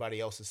whatever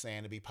everybody else is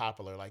saying to be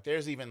popular. Like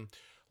there's even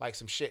like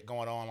some shit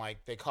going on.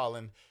 Like they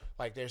calling,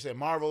 like they said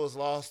Marvel is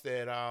lost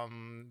at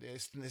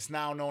it's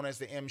now known as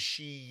the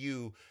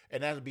MCU,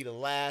 and that'll be the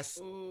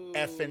last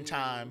effing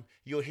time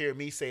you'll hear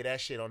me say that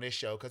shit on this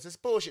show because it's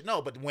bullshit.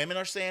 No, but women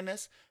are saying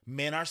this,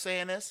 men are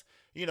saying this.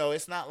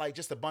 It's not like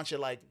just a bunch of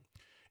like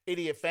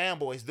idiot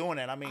fanboys doing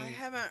it. I mean, I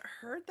haven't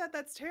heard that.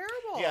 That's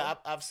terrible. Yeah,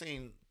 I've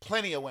seen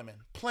plenty of women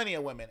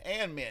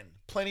and men,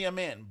 plenty of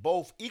men,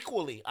 both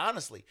equally,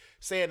 honestly,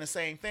 saying the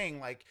same thing.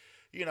 Like,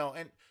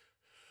 and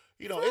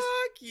Fuck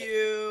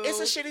it's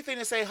a shitty thing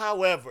to say.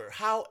 However,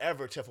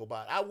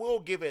 Tifflebot, I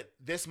will give it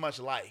this much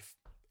life.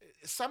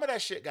 Some of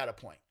that shit got a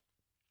point,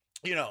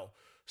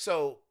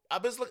 So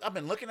I've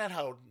been looking at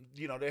how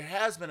there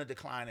has been a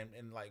decline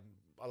in like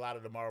a lot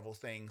of the Marvel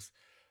things.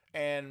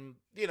 And,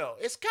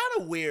 it's kind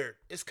of weird.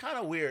 It's kind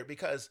of weird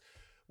because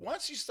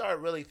once you start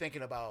really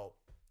thinking about,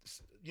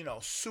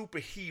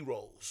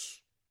 superheroes,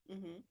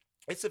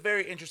 it's a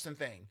very interesting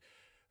thing.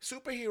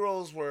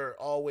 Superheroes were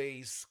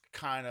always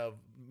kind of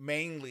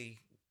mainly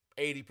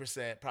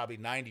 80%, probably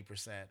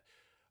 90%,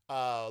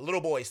 little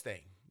boys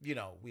thing. We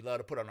love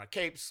to put on our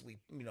capes. We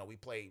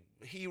play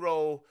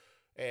hero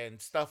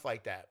and stuff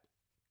like that.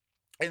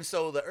 And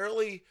so the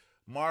early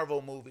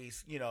Marvel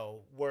movies,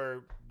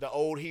 were the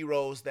old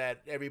heroes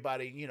that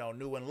everybody,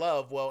 knew and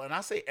loved. Well, and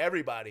I say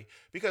everybody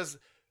because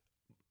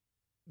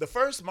the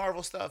first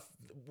Marvel stuff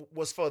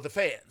was for the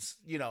fans,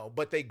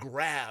 but they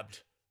grabbed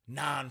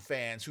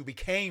non-fans who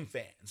became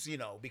fans,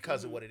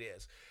 because of what it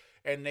is.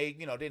 And they,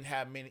 didn't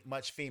have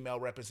much female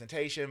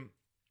representation.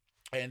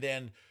 And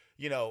then,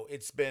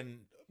 it's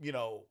been,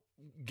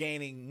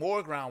 gaining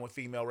more ground with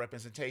female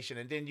representation,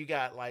 and then you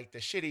got like the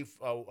shitty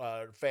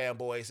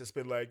fanboys that's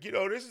been like,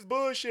 this is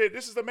bullshit,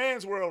 this is the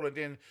man's world, and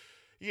then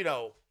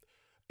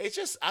it's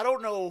just I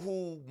don't know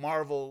who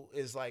Marvel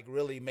is like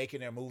really making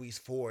their movies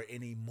for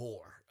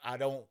anymore. I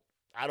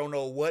don't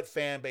know what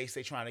fan base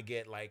they trying to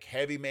get, like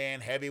heavy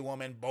man, heavy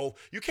woman, both.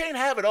 You can't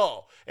have it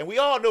all. And we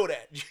all know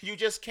that. You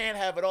just can't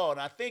have it all. And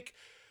I think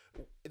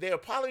they'll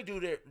probably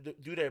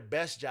do their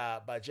best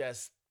job by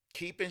just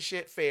keeping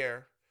shit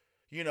fair,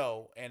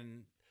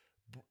 and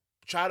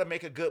try to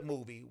make a good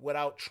movie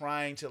without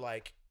trying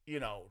to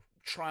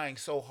trying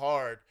so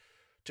hard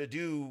to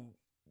do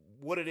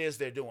what it is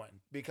they're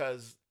doing,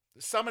 because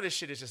some of this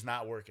shit is just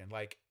not working.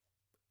 Like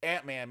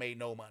Ant-Man made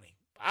no money.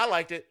 I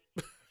liked it.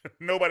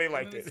 Nobody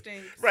liked it.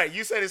 Stinks. Right.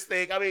 You said it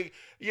stink. I mean,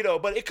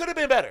 but it could have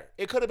been better.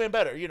 It could have been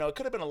better. It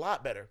could have been a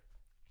lot better.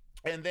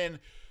 And then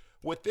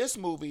with this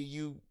movie,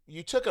 you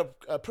took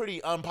a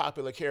pretty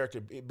unpopular character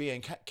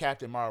being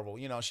Captain Marvel.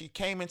 She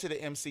came into the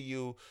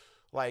MCU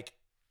like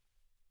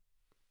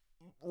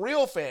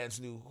real fans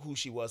knew who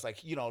she was, like,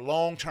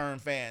 long-term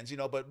fans,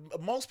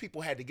 but most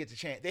people had to get the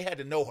chance. They had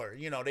to know her,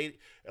 they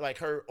like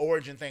her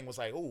origin thing was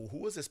like, oh,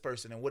 who is this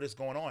person and what is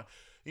going on,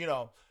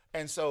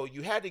 and so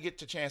you had to get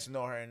the chance to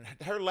know her. And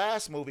her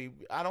last movie,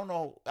 I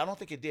don't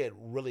think it did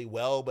really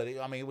well, but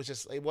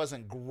it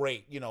wasn't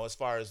great, as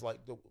far as like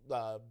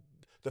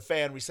the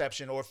fan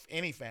reception or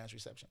any fans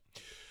reception.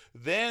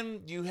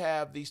 Then you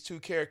have these two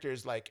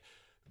characters like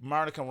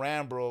Monica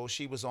Rambeau.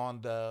 She was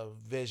on the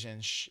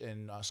Vision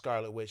and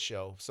Scarlet Witch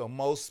show. So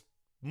most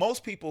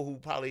people who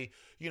probably,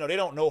 they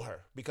don't know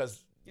her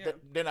because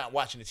they're not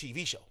watching the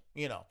TV show,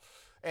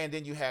 And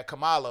then you had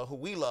Kamala, who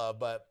we love,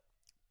 but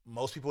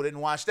most people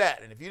didn't watch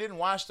that. And if you didn't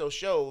watch those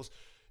shows,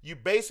 you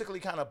basically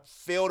kind of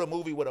filled a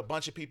movie with a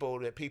bunch of people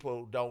that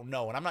people don't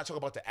know. And I'm not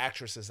talking about the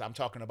actresses. I'm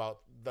talking about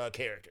the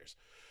characters.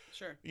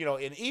 Sure.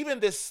 And even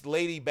this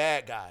lady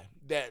bad guy,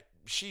 that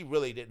she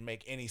really didn't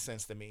make any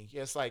sense to me.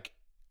 It's like,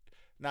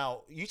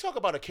 now you talk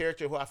about a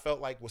character who I felt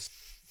like was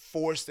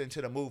forced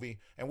into the movie,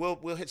 and we'll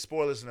hit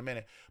spoilers in a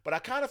minute. But I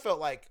kind of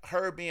felt like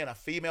her being a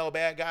female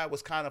bad guy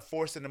was kind of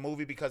forced in the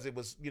movie because it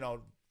was,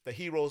 the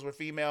heroes were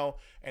female,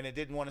 and it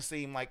didn't want to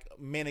seem like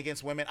men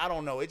against women. I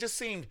don't know. It just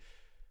seemed,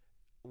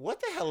 what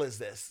the hell is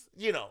this?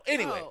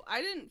 Anyway. Oh,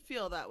 I didn't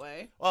feel that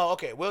way. Oh,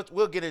 okay.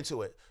 We'll get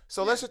into it.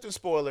 So let's hit the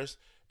spoilers,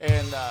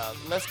 and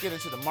let's get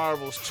into the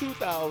Marvels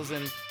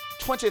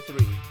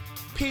 2023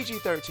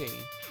 PG-13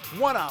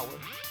 1 hour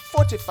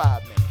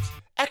 45 minutes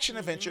action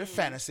adventure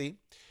fantasy.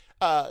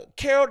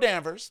 Carol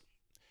Danvers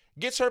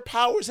gets her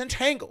powers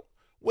entangled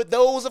with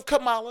those of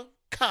Kamala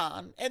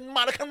Khan and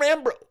Monica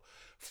Rambeau,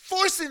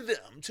 forcing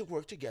them to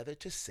work together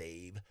to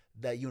save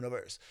the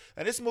universe.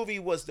 And this movie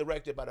was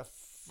directed by the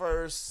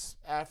first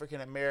African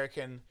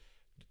American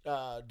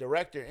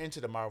director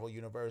into the Marvel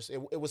universe.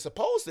 It was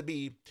supposed to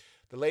be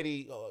the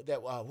lady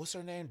that what's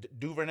her name,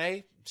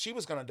 DuVernay. She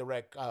was going to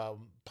direct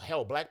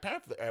Black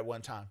Panther at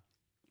one time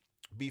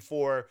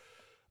before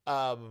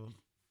Coogler,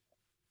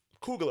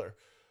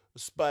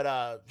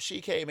 but she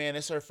came in.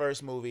 It's her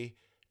first movie,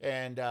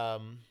 and Her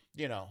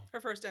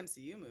first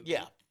MCU movie.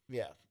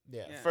 Yeah.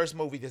 First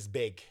movie this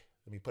big.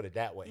 Let me put it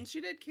that way. And she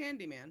did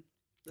Candyman,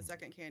 the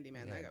second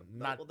Candyman.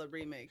 The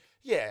remake.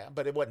 Yeah,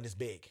 but it wasn't this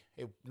big.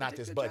 Not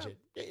this budget.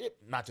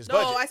 Not this no,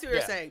 budget. No, I see what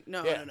you're saying.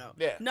 No.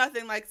 Yeah.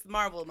 Nothing like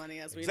Marvel money,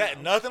 as we know.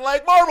 Nothing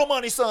like Marvel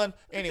money, son.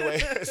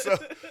 Anyway,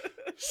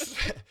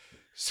 so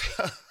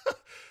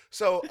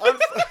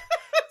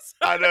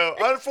I know.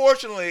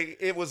 Unfortunately,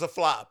 it was a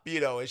flop,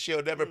 and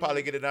she'll never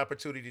probably get an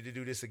opportunity to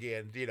do this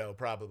again,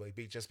 probably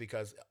just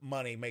because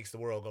money makes the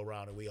world go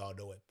round, and we all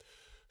know it.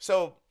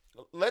 So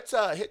let's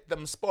hit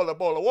them spoiler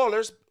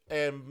wallers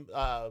and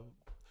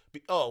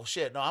oh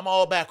shit, no, I'm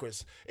all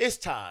backwards. It's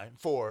time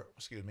for,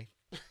 excuse me.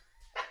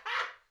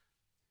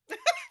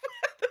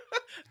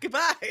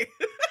 Goodbye.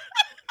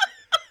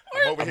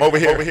 I'm over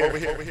here. I'm over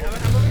here. Okay,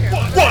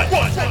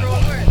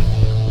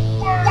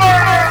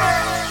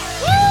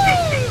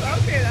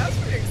 that was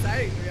pretty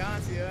exciting, to be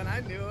honest with you, and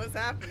I knew what was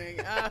happening.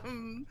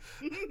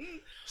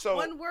 So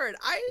one word.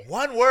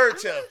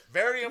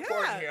 Very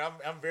important here.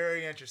 I'm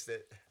very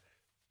interested.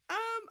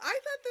 I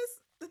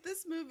thought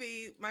this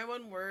movie, my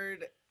one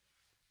word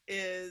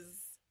is,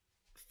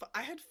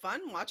 I had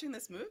fun watching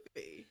this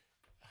movie.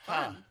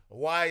 Fun. Huh.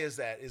 Why is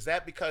that? Is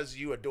that because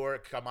you adore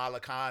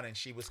Kamala Khan and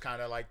she was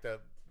kind of like the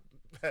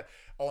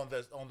on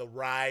the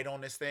ride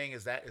on this thing?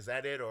 Is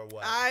that it or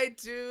what? I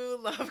do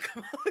love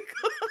Kamala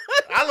Khan.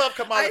 I love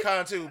Kamala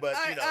Khan too, but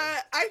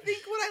I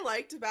think what I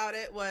liked about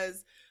it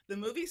was the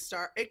movie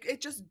it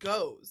just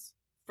goes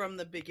from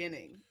the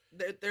beginning.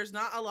 There's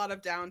not a lot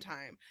of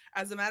downtime.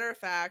 As a matter of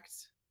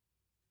fact,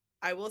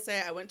 I will say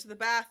I went to the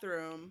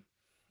bathroom.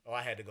 Oh,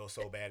 I had to go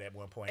so bad at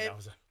one point.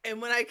 And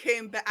when I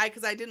came back,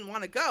 because I didn't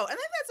want to go. And I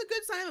think that's a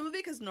good sign of a movie,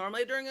 because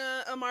normally during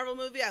a Marvel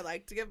movie, I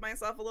like to give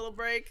myself a little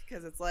break,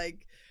 because it's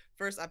like,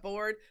 first, I'm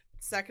bored.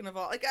 Second of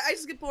all, like, I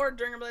just get bored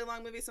during a really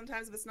long movie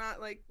sometimes if it's not,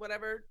 like,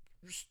 whatever.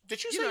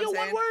 Did you say your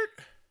one word?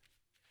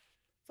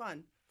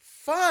 Fun.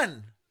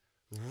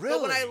 Really?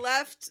 But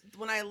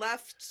when I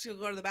left to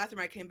go to the bathroom,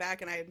 I came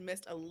back and I had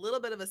missed a little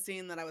bit of a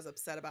scene that I was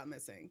upset about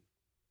missing.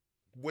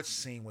 Which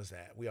scene was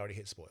that? We already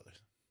hit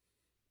spoilers.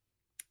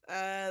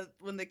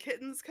 When the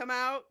kittens come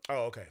out.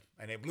 Oh, okay.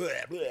 And they blah,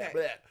 blah, Okay.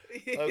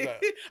 blah. Okay.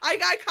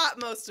 I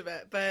caught most of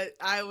it, but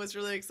I was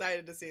really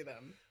excited to see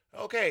them.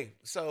 Okay.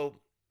 So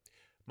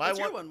What's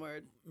your one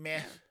word?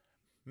 Myth.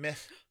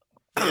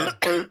 Yeah.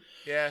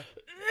 Yeah.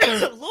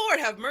 Lord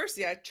have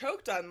mercy! I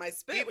choked on my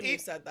spit when you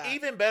said that.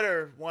 Even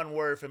better, one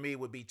word for me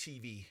would be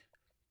TV,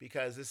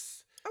 because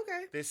this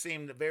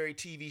seemed very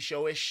TV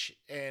showish,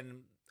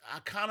 and I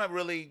kind of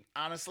really,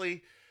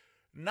 honestly,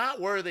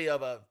 not worthy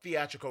of a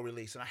theatrical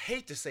release. And I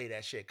hate to say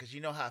that shit, because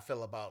you know how I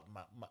feel about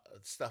my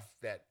stuff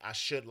that I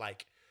should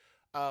like.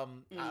 I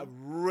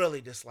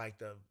really dislike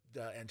the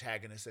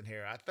antagonist in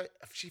here. I thought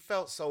she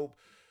felt so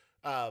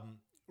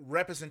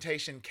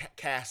representation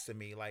cast to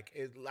me. Like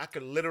I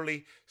could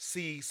literally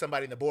see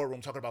somebody in the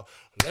boardroom talking about,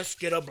 let's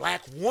get a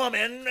black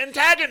woman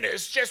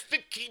antagonist just to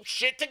keep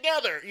shit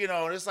together. You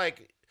know, and it's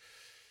like,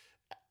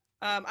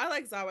 I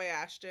like Zawe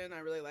Ashton. I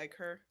really like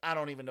her. I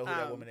don't even know who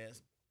that woman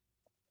is.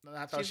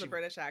 I thought she's a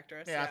British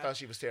actress. Yeah, I thought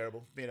she was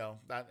terrible. You know,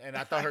 and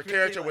I thought her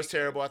character was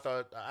terrible. I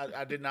thought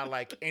I did not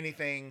like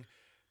anything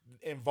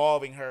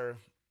involving her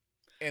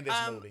in this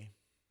movie.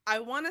 I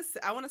want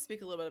to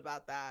speak a little bit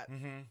about that.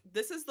 Mm-hmm.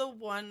 This is the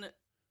one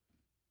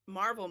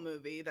Marvel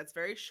movie that's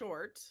very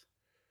short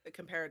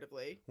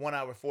comparatively. 1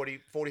 hour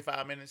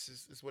 45 minutes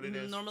is what it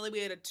is. Normally we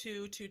had a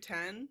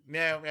 2:10.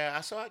 Yeah,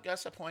 I saw it.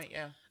 That's a point.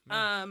 Yeah.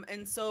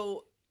 And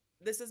so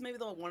this is maybe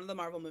one of the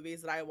Marvel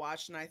movies that I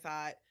watched and I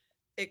thought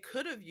it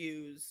could have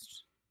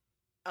used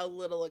a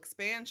little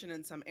expansion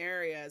in some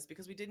areas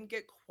because we didn't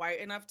get quite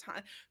enough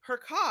time. Her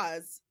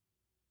cause,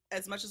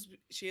 as much as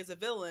she is a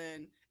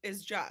villain,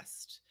 is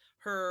just.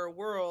 Her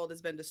world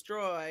has been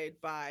destroyed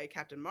by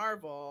Captain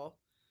Marvel,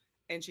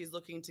 and she's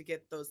looking to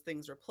get those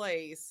things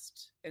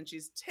replaced, and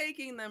she's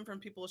taking them from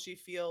people she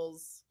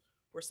feels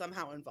were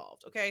somehow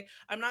involved. Okay,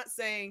 I'm not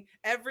saying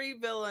every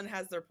villain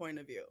has their point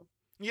of view.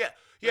 Yeah,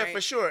 right?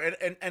 For sure.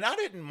 And I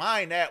didn't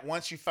mind that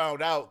once you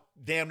found out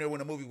damn near when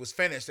the movie was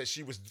finished that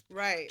she was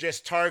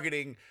just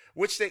targeting,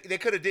 which they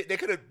could have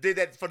did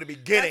that from the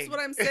beginning. That's what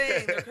I'm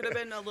saying. There could have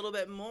been a little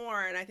bit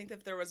more, and I think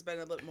if there was been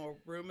a little more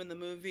room in the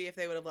movie, if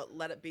they would have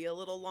let it be a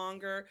little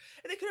longer,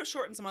 and they could have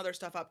shortened some other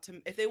stuff up to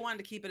if they wanted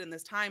to keep it in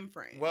this time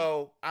frame.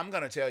 Well, I'm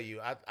gonna tell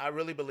you, I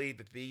really believe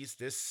that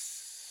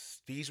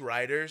these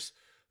writers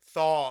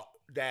thought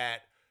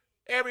that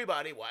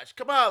everybody watched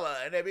Kamala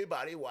and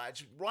everybody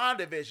watched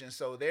WandaVision,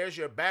 so there's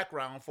your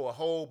background for a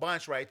whole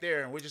bunch right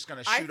there, and we're just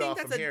gonna shoot off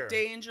from here. I think that's a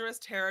dangerous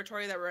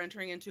territory that we're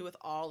entering into with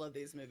all of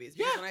these movies.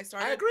 Because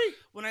I agree.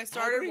 When I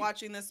started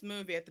watching this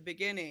movie at the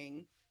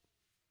beginning,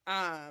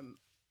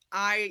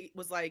 I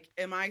was like,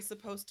 "Am I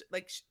supposed to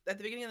like?" At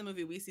the beginning of the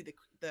movie, we see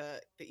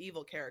the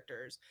evil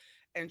characters,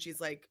 and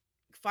she's like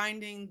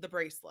finding the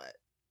bracelet.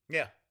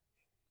 Yeah.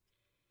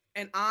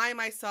 And I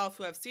myself,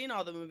 who have seen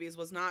all the movies,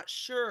 was not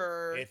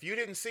sure. If you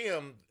didn't see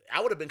them, I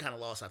would have been kind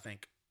of lost, I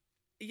think.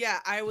 Yeah,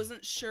 I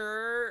wasn't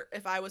sure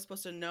if I was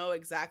supposed to know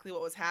exactly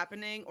what was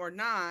happening or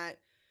not,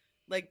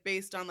 like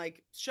based on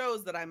like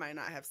shows that I might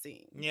not have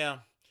seen. Yeah.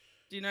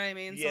 Do you know what I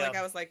mean? Yeah. So like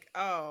I was like,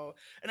 oh.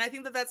 And I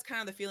think that that's kind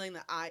of the feeling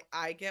that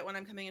I get when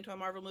I'm coming into a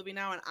Marvel movie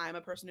now. And I'm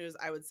a person who's,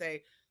 I would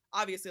say,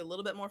 obviously a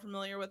little bit more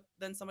familiar with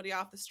than somebody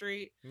off the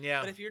street. Yeah.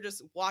 But if you're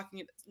just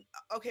walking,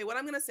 okay, what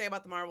I'm going to say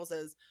about the Marvels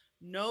is,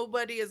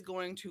 nobody is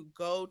going to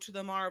go to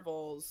the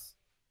Marvels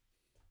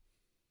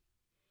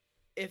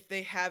if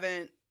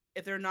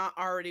they're not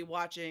already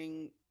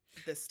watching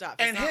this stuff.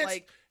 It's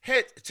and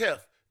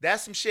Tiff,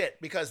 that's some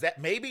shit, because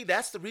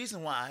that's the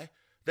reason why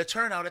the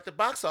turnout at the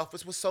box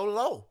office was so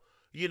low.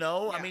 You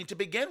know, yeah. I mean, to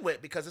begin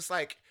with, because it's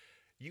like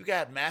you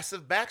got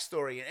massive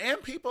backstory, and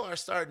people are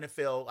starting to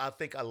feel, I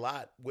think, a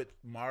lot with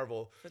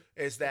Marvel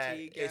is that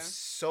it's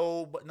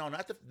so, no,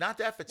 not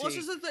that fatigue.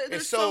 Well,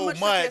 it's so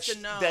much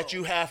that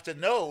you have to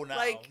know now.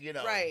 Like, you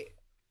know, right?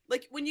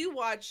 Like when you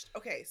watch.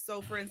 Okay,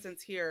 so for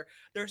instance, here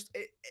there's,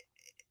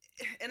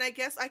 and I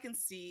guess I can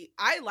see.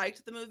 I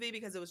liked the movie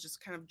because it was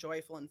just kind of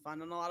joyful and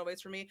fun in a lot of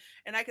ways for me.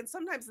 And I can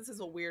sometimes, this is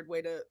a weird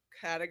way to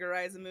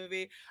categorize a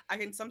movie. I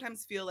can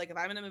sometimes feel like if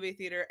I'm in a movie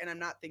theater and I'm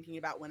not thinking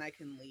about when I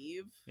can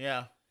leave.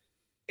 Yeah.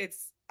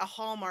 It's a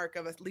hallmark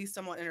of at least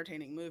somewhat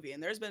entertaining movie.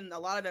 And there's been a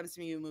lot of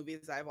MCU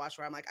movies that I've watched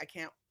where I'm like, I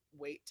can't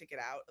wait to get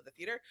out of the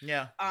theater.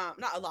 Yeah.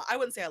 Not a lot. I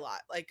wouldn't say a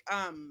lot. Like,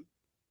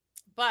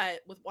 but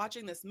with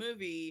watching this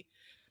movie,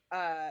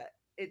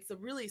 it's a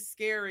really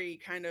scary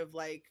kind of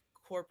like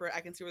corporate.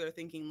 I can see where they're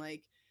thinking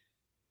like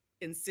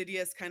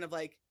insidious kind of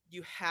like,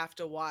 you have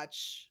to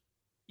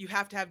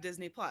have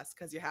Disney Plus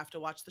because you have to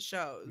watch the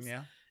shows.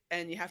 Yeah.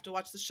 And you have to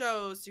watch the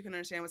shows so you can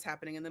understand what's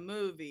happening in the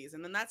movies.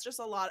 And then that's just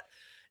a lot.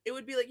 It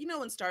would be like, you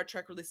know, when Star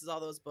Trek releases all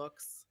those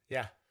books.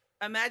 Yeah.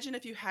 Imagine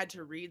if you had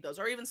to read those,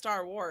 or even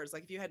Star Wars.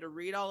 Like if you had to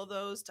read all of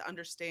those to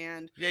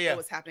understand what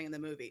was happening in the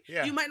movie.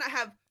 Yeah. You might not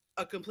have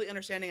a complete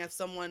understanding of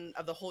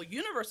the whole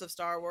universe of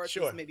Star Wars.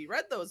 Sure. Maybe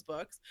read those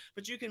books,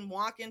 but you can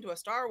walk into a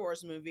Star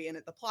Wars movie and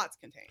the plot's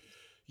contained.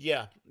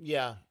 Yeah.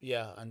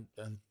 And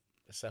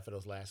except for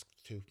those last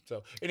two.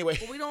 So anyway.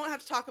 Well, we don't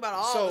have to talk about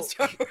all the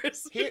Star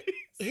Wars movies.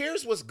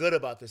 Here's what's good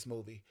about this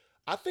movie.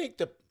 I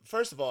think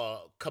first of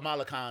all,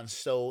 Kamala Khan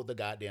stole the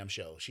goddamn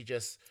show. She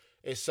just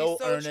is She's so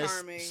so earnest,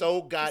 charming. so She's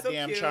so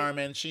goddamn cute.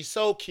 charming. She's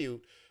so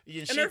cute.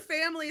 And her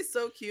family is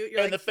so cute.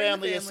 You're and like, the bring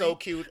family is so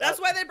cute.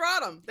 That's why they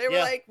brought them. They were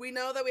Yeah. like, we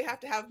know that we have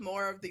to have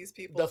more of these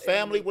people. The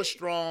family in the was movie.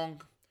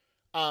 strong.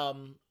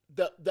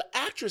 The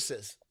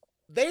actresses,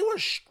 they were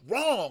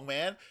strong,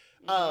 man.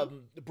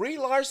 Brie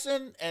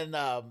Larson and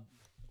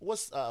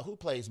who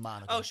plays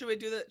Monica? Oh, should we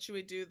do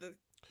the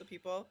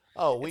people?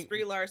 Oh, it's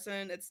Brie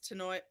Larson. It's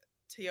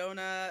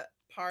Tiona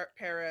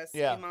Paris,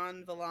 Yeah.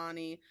 Iman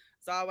Vellani,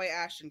 Zawe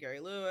Ashton, Gary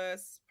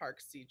Lewis,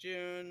 Park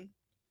Si-joon,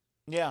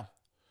 Yeah.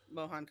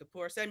 Mohan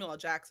Kapoor, Samuel L.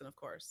 Jackson, of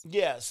course.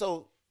 Yeah.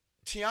 So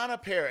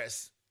Tiana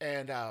Paris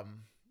and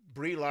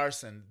Brie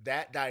Larson,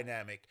 that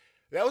dynamic.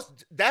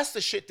 That's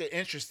the shit that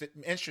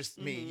interests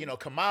me. You know,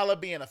 Kamala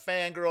being a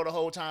fangirl the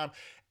whole time,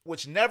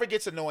 which never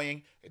gets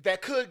annoying.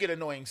 That could get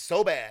annoying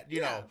so bad, you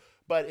know,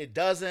 but it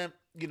doesn't,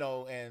 you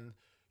know, and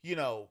you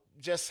know,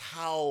 just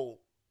how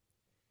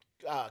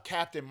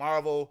Captain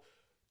Marvel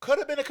could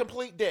have been a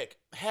complete dick,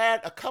 had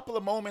a couple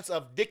of moments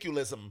of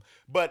dickulism,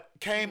 but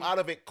came out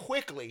of it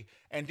quickly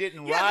and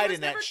didn't ride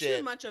in that shit. There was never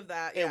too much of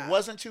that. It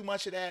wasn't too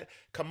much of that.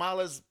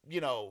 Kamala's, you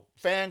know,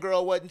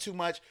 fangirl wasn't too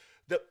much.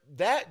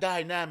 That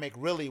dynamic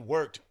really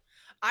worked.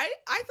 I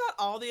thought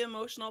all the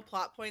emotional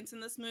plot points in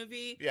this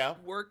movie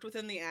worked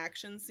within the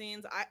action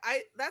scenes.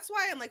 I that's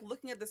why I'm like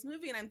looking at this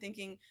movie and I'm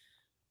thinking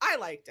I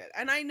liked it.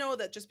 And I know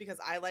that just because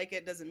I like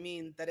it doesn't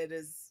mean that it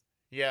is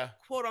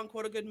quote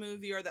unquote a good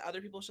movie or that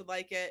other people should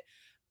like it.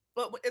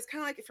 But it's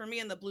kind of like for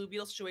me in the Blue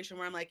Beetle situation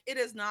where I'm like, it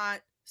is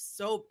not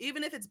so,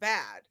 even if it's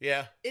bad,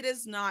 it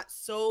is not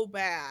so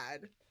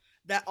bad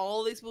that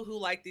all these people who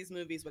like these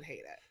movies would hate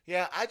it.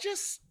 Yeah,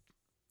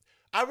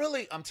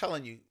 I'm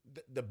telling you,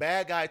 the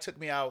bad guy took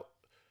me out.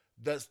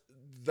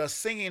 The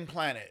Singing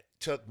Planet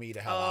took me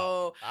to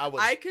hell out.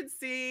 I could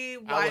see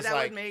why that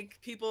would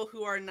make people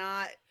who are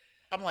not.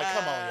 I'm like,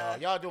 come on,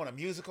 y'all doing a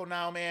musical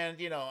now, man.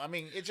 You know, I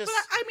mean, it just.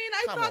 But I mean,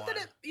 I thought that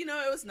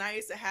it was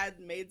nice. It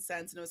had made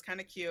sense and it was kind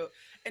of cute.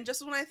 And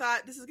just when I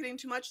thought this is getting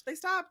too much, they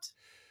stopped.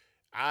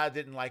 I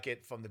didn't like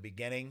it from the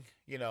beginning.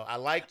 You know,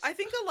 I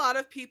think a lot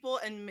of people,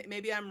 and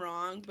maybe I'm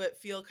wrong, but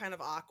feel kind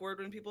of awkward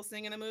when people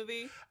sing in a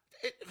movie.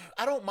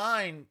 I don't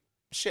mind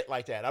shit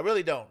like that. I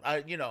really don't.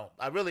 I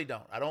really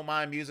don't. I don't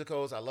mind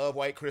musicals. I love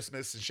White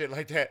Christmas and shit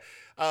like that.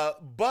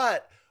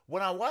 But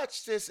when I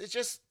watch this, it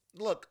just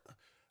look.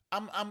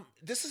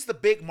 This is the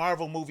big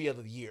Marvel movie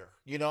of the year.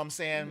 You know what I'm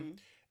saying? Mm-hmm.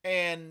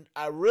 And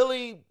I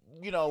really,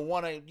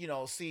 want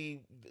to,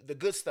 see the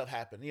good stuff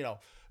happen. You know,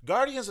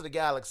 Guardians of the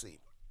Galaxy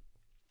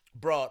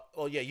brought.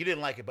 Oh yeah, you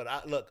didn't like it, but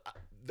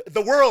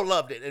the world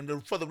loved it,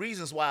 and for the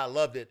reasons why I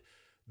loved it,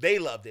 they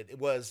loved it. It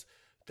was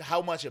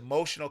how much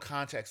emotional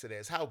context it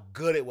is, how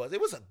good it was.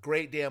 It was a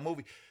great damn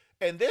movie,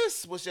 and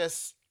this was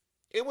just.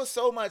 It was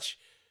so much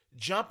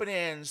jumping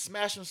in,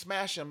 smash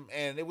them,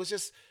 and it was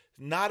just.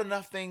 Not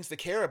enough things to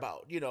care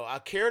about. You know, I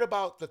cared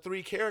about the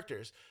three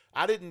characters.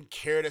 I didn't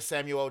care that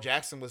Samuel L.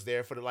 Jackson was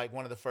there for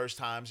one of the first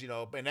times,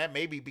 and that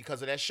may be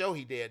because of that show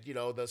he did, the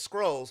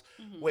Skrulls,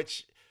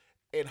 which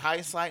in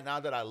hindsight, now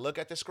that I look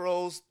at the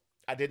Skrulls,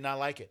 I did not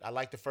like it. I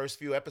liked the first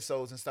few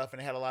episodes and stuff,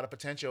 and it had a lot of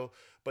potential.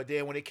 But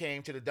then when it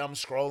came to the dumb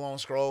Skrull on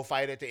Skrull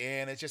fight at the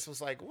end, it just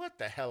was like, what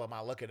the hell am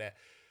I looking at?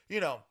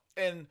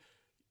 And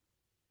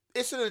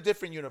it's in a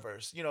different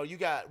universe. You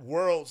got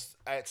worlds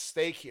at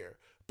stake here.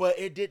 But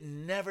it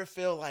didn't never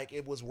feel like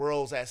it was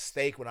worlds at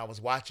stake when I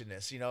was watching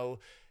this,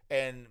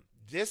 And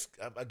this,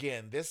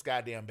 again, this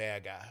goddamn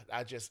bad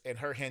guy, and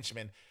her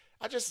henchman,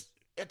 I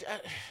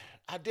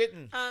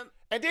didn't.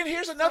 And then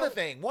here's another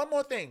thing, one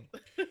more thing.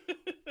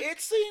 It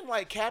seemed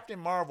like Captain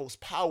Marvel's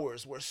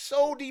powers were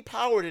so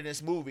depowered in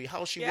this movie,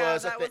 how she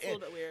was at the end. A little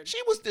bit weird. She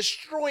was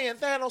destroying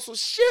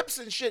Thanos' ships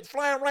and shit,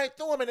 flying right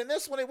through him. And in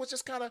this one, it was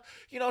just kind of,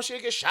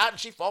 she'd get shot and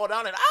she'd fall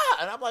down and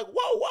and I'm like,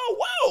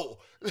 whoa.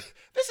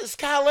 This is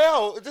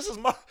Kal-El. This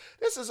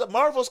is a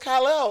Marvel's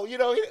Kal-El.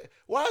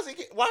 Why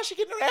is she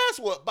getting her ass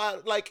whooped by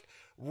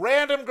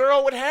random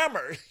girl with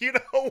hammer?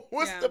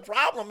 What's the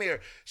problem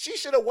here? She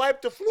should have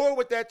wiped the floor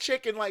with that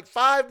chick in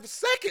 5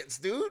 seconds,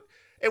 dude.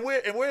 And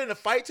we're in a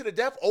fight to the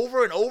death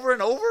over and over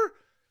and over.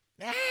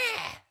 Nah,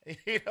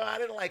 I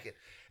didn't like it.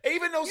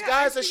 Even those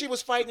guys that she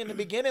was fighting in the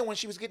beginning when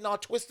she was getting all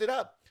twisted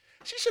up,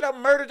 she should have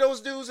murdered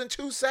those dudes in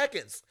 2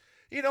 seconds.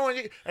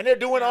 And they're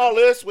doing all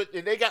this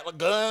and they got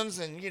guns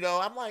and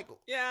I'm like,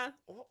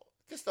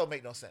 this don't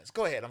make no sense.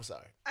 Go ahead. I'm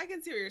sorry. I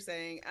can see what you're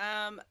saying.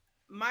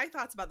 My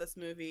thoughts about this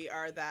movie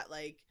are that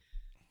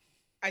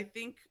I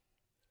think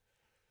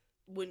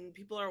when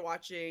people are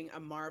watching a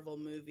Marvel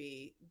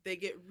movie, they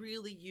get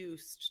really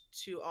used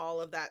to all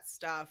of that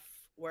stuff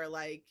where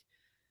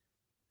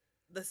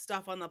the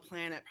stuff on the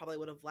planet probably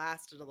would have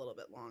lasted a little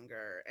bit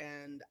longer.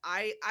 And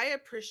I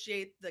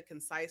appreciate the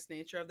concise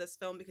nature of this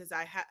film because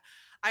I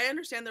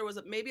understand there was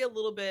maybe a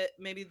little bit,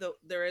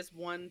 there is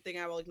one thing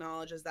I will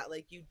acknowledge is that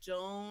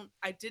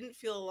I didn't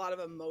feel a lot of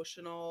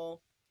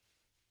emotional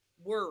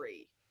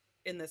worry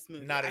in this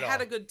movie. Not at all. I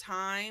had a good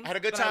time.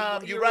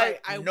 You're right.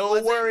 I no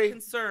wasn't worry.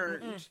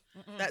 concerned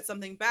that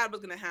something bad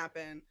was going to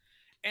happen.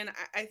 And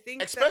I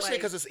think especially that,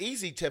 because it's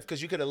easy, Tiff,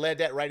 because you could have led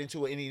that right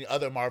into any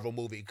other Marvel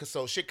movie. Because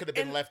so shit could have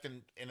been and, left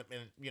in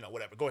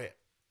whatever. Go ahead.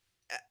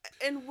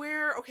 and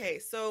where okay,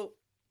 so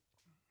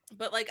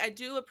but like I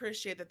do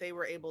appreciate that they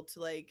were able to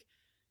like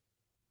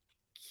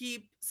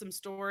keep some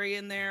story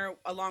in there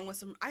along with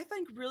some I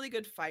think really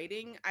good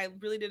fighting. I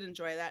really did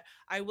enjoy that.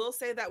 I will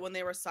say that when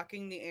they were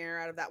sucking the air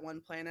out of that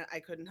one planet, I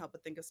couldn't help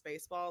but think of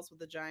Spaceballs with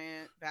the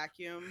giant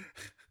vacuum.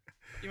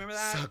 Do you remember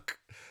that? Suck,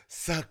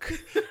 suck,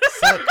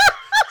 suck,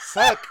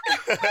 suck.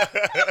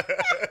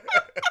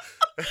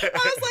 I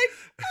was like,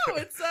 oh,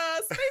 it's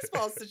a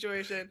Spaceballs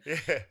situation.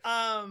 Yeah.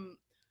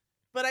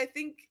 But I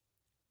think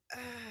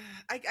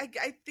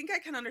I think I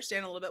can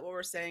understand a little bit what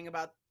we're saying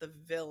about the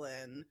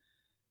villain.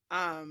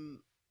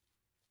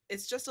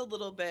 It's just a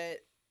little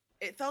bit.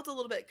 It felt a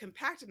little bit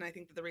compacted, and I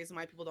think that the reason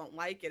why people don't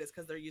like it is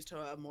because they're used to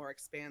a more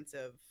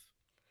expansive.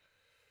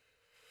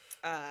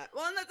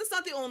 Well, and that's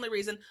not the only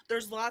reason.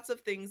 There's lots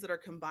of things that are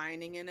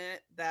combining in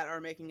it that are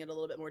making it a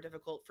little bit more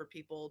difficult for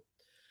people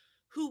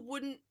who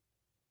wouldn't.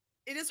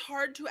 It is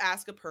hard to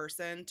ask a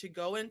person to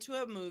go into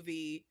a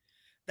movie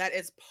that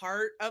is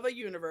part of a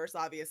universe,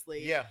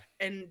 obviously, Yeah.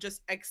 and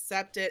just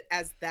accept it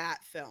as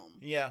that film.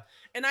 Yeah.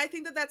 And I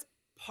think that that's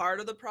part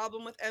of the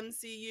problem with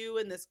MCU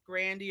and this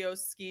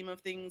grandiose scheme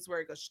of things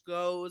where it just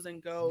goes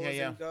and goes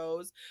and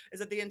goes, is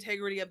that the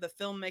integrity of the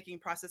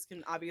filmmaking process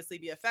can obviously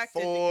be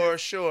affected. For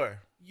sure.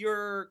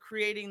 You're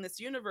creating this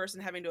universe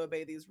and having to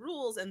obey these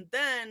rules. And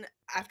then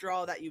after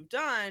all that you've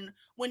done,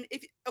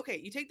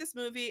 you take this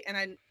movie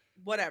and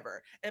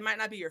whatever, it might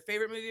not be your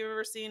favorite movie you've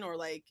ever seen or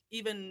like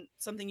even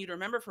something you'd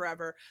remember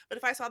forever, but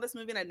if I saw this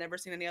movie and I'd never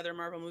seen any other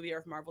Marvel movie, or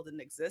if Marvel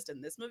didn't exist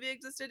and this movie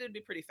existed, it'd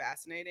be pretty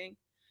fascinating.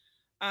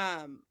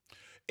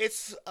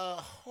 It's a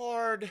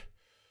hard,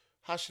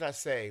 how should I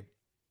say,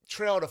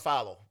 trail to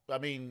follow. I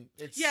mean,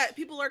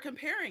 people are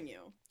comparing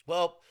you.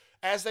 Well,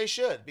 as they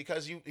should,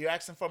 because you're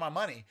asking for my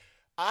money.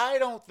 I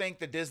don't think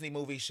the Disney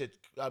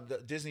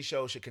the Disney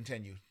show should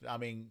continue. I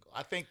mean,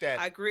 I think that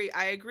I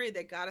agree.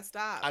 They gotta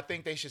stop. I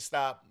think they should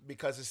stop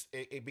because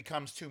it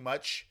becomes too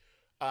much.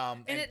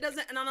 And it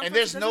doesn't. And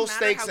there's no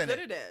stakes in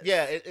it.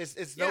 Yeah,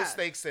 it's no Yeah.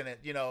 stakes in it.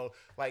 You know,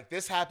 like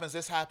this happens,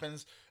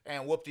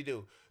 and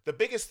whoop-de-doo. The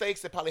biggest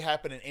stakes that probably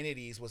happened in any of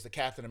these was the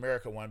Captain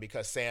America one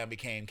because Sam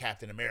became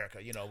Captain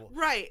America. You know,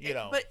 right? You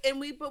know,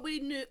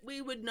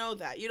 we would know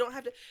that. You don't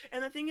have to.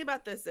 And the thing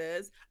about this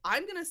is,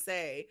 I'm gonna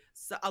say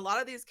a lot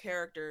of these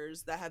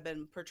characters that have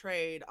been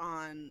portrayed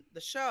on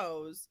the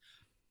shows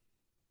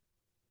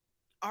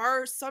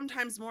are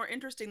sometimes more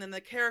interesting than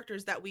the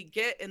characters that we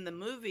get in the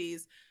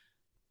movies.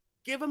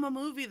 Give them a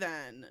movie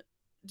then.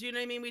 Do you know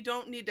what I mean? We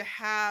don't need to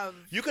have.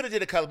 You could have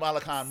did a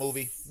Kamala Khan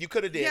movie. You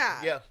could have did.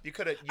 Yeah. You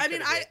could have.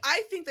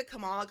 I think the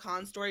Kamala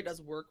Khan story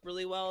does work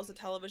really well as a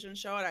television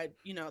show, and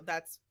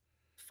that's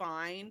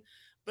fine.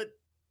 But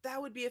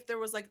that would be if there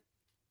was like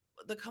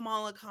the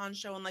Kamala Khan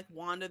show and like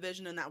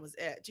WandaVision, and that was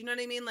it. Do you know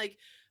what I mean? Like,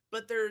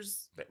 but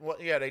there's. Well,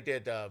 yeah, they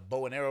did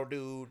bow and arrow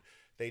dude.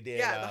 They did.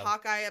 Yeah, the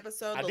Hawkeye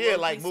episode. I did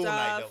like Moon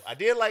Knight though. I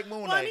did like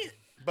Moon Knight.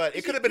 But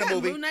it could have been a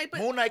movie.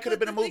 Moon Knight could have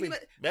been a movie.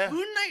 Yeah.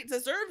 Moon Knight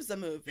deserves a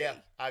movie. Yeah,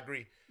 I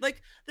agree.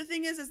 Like the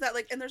thing is that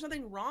like, and there's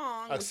nothing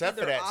wrong except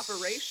with for that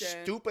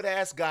operation. Stupid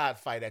ass God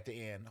fight at the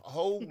end.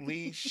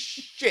 Holy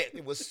shit!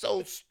 It was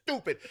so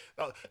stupid.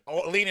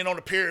 Leaning on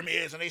the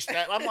pyramids and they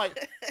stab. I'm like,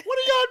 what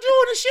are y'all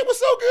doing? This shit was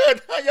so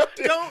good.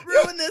 Don't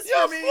ruin this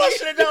for me.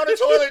 Flushing it down the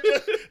toilet.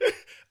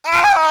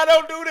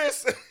 Don't do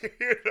this.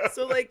 You know?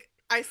 So like,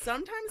 I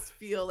sometimes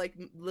feel like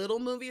little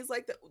movies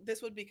like that.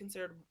 This would be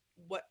considered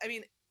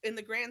in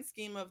the grand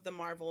scheme of the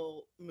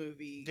Marvel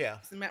movie,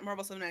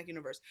 Marvel Cinematic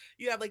Universe,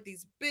 you have like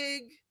these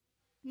big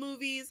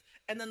movies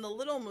and then the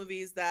little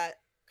movies that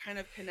kind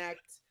of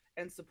connect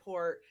and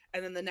support,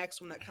 and then the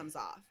next one that comes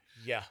off.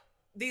 Yeah.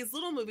 These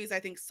little movies, I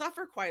think,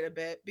 suffer quite a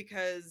bit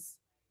because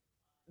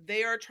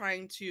they are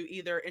trying to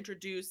either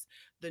introduce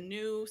the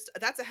new.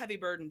 That's a heavy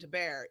burden to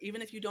bear,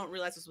 even if you don't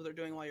realize that's what they're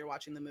doing while you're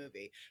watching the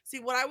movie. See,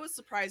 what I was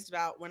surprised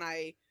about when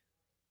I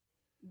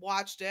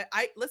watched it,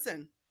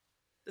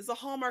 this is a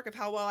hallmark of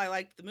how well I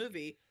liked the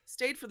movie.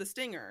 Stayed for the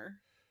stinger.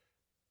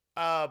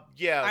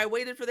 Yeah. I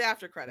waited for the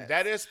after credits.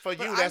 That is for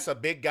you. That's a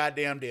big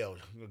goddamn deal.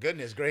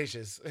 Goodness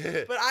gracious.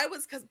 But I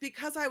was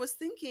because I was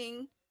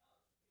thinking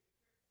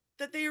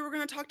that they were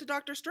going to talk to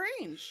Doctor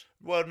Strange.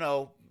 Well,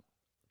 no.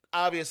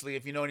 Obviously,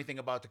 if you know anything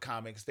about the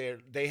comics,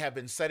 they have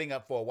been setting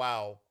up for a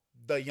while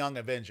the Young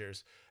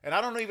Avengers, and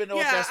I don't even know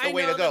if that's the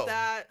way to go.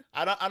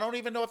 I don't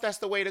even know if that's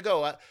the way to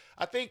go.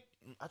 I think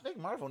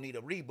Marvel need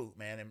a reboot,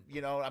 man. And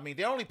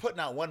they're only putting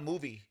out one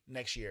movie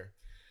next year.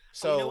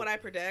 So you know what I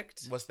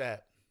predict? What's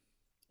that?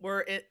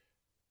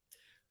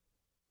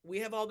 We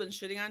have all been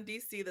shitting on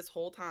DC this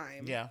whole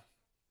time. Yeah.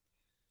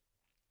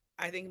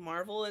 I think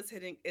Marvel is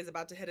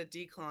about to hit a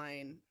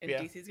decline, and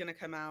DC's going to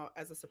come out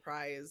as a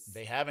surprise.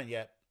 They haven't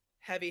yet.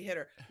 Heavy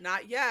hitter,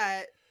 not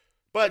yet.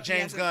 But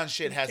James Gunn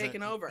shit hasn't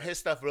taken over. His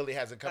stuff really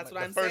hasn't come. That's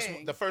what I'm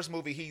saying. The first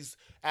movie he's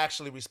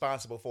actually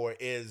responsible for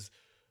is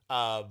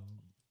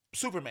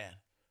Superman,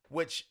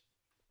 which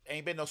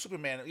ain't been no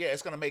Superman. Yeah,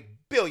 it's gonna make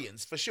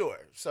billions for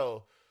sure.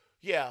 So,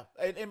 Yeah,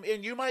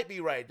 and you might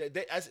be right.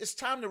 It's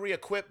time to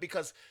re-equip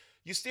because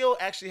you still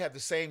actually have the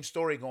same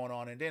story going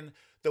on, and then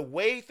the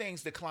way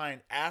things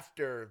decline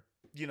after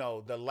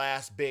the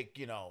last big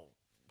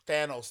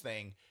Thanos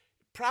thing,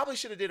 probably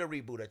should have did a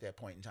reboot at that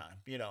point in time.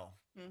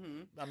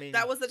 I mean,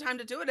 That was the time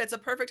to do it. It's a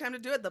perfect time to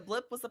do it. The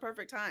blip was the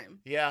perfect time.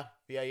 yeah,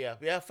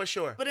 for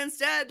sure. But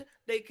instead,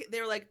 they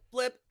were like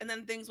blip, and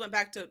then things went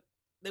back to.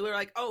 They were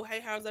like, oh, hey,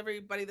 how's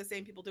everybody the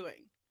same people doing?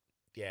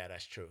 Yeah,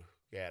 that's true.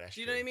 Yeah, that's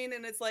Do you true. know what I mean?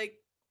 And it's like,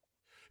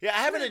 yeah,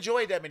 I haven't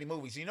enjoyed that many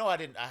movies. I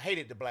didn't. I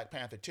hated the Black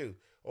Panther 2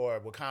 or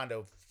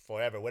Wakanda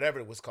Forever, whatever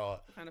it was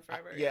called. Wakanda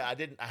Forever. Yeah, I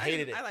didn't. I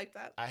hated it. I liked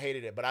that. I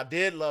hated it, but I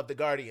did love the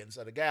Guardians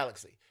of the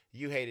Galaxy.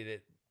 You hated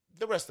it.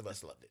 The rest of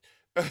us loved it.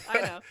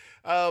 I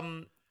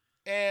know.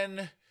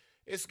 And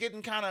it's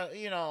getting kind of,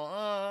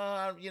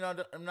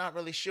 I'm not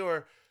really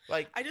sure.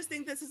 Like, I just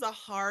think this is a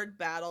hard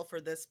battle for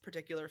this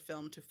particular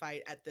film to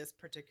fight at this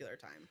particular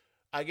time.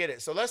 I get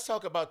it. So let's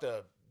talk about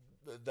the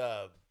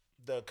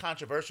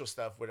controversial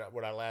stuff with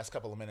our last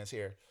couple of minutes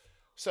here.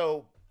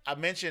 So I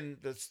mentioned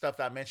the stuff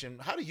that I mentioned.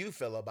 How do you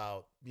feel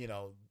about,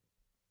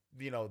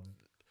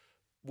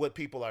 what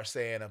people are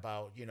saying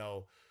about,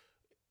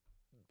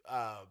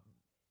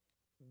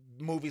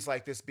 movies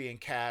like this being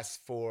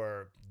cast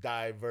for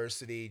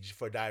diversity's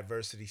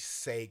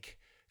sake?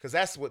 Because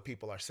that's what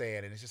people are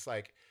saying. And it's just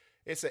like,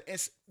 you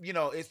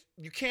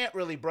can't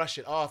really brush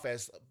it off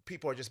as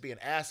people are just being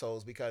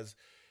assholes, because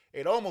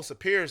it almost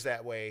appears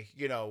that way,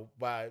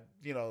 by,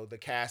 the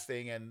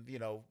casting and,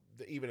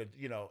 even,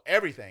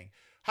 everything.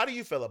 How do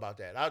you feel about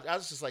that? I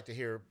just like to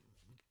hear,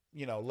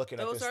 looking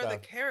at this stuff. Those are the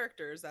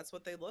characters. That's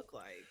what they look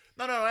like.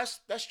 No,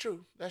 that's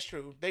true. That's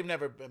true. They've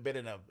never been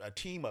in a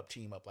team up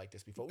like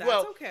this before.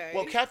 That's okay.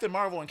 Well, Captain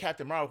Marvel and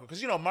Captain Marvel,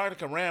 because,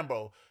 Monica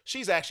Rambeau,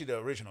 she's actually the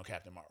original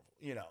Captain Marvel,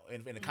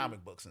 in the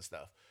comic books and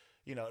stuff.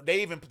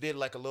 They even did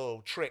like a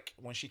little trick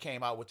when she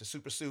came out with the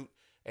super suit,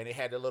 and it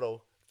had the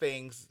little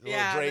things, little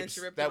drapes. Then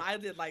she ripped them. I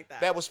did like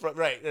that. That was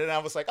right. And I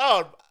was like,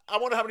 oh, I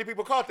wonder how many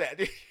people caught that.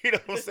 You know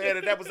what I'm saying?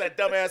 And that was that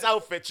dumbass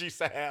outfit she used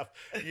to have.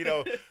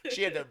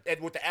 She had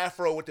with the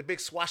afro with the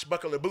big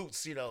swashbuckler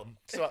boots,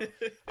 So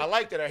I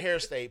like that her hair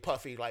stayed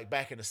puffy like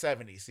back in the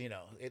 70s,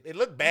 It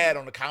looked bad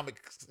on the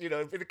comics. In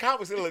the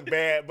comics it looked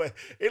bad, but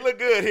it looked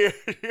good here.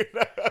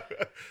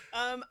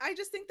 I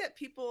just think that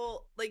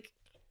people like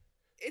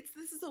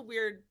this is a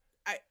weird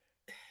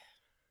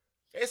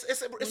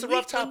It's a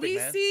rough topic,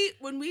 man.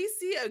 When we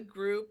see a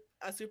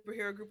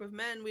superhero group of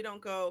men, we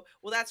don't go,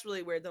 well, that's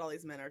really weird that all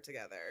these men are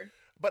together.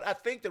 But I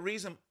think the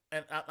reason,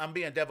 and I'm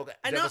being devil's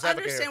I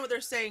understand what they're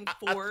saying.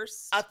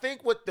 Force. I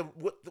think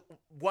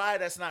why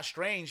that's not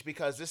strange,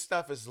 because this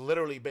stuff has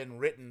literally been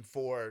written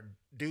for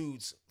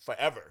dudes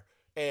forever,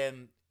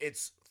 and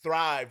it's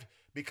thrived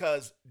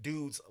because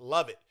dudes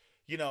love it.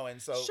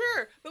 And so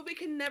sure, but we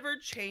can never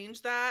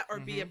change that or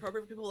be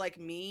appropriate for people like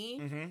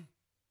me.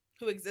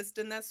 Who exist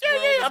in this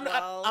world as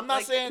well. I'm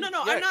not saying... No,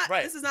 I'm not...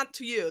 Right. This is not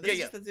to you. This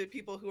is just the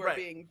people who are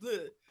being...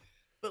 Bleh.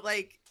 But,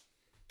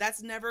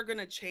 that's never going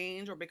to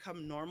change or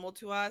become normal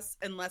to us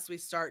unless we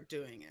start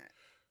doing it.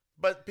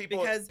 But people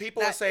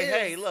are saying,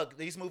 hey, look,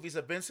 these movies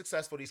have been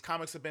successful. These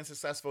comics have been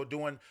successful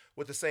doing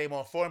with the same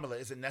old formula.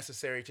 Is it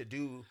necessary to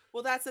do...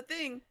 Well, that's the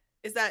thing,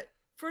 is that,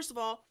 first of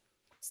all,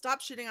 stop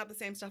shitting out the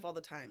same stuff all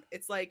the time.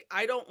 It's like,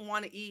 I don't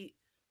want to eat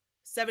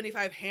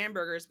 75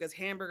 hamburgers because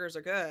hamburgers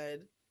are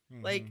good.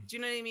 Like, do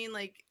you know what I mean?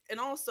 Like, and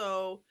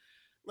also,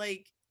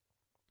 like,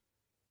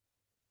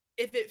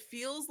 if it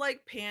feels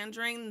like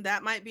pandering,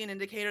 that might be an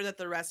indicator that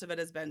the rest of it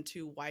has been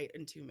too white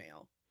and too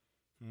male.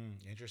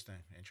 Interesting.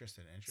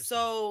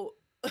 So,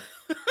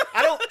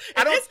 I don't.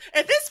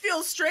 If this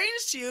feels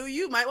strange to you,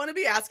 you might want to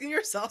be asking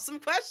yourself some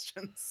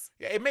questions.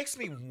 Yeah, it makes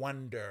me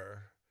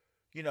wonder.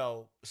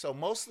 So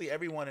mostly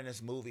everyone in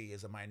this movie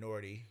is a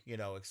minority.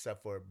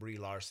 Except for Brie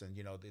Larson.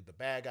 The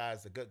bad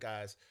guys, the good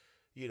guys.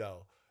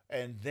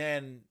 And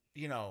then,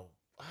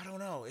 I don't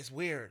know. It's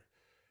weird.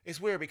 It's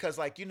weird because,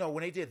 when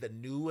they did the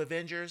new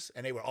Avengers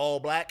and they were all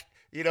black,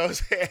 what I'm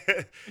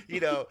saying?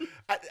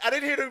 I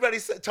didn't hear anybody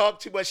talk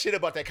too much shit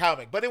about that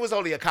comic, but it was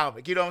only a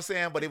comic, you know what I'm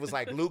saying? But it was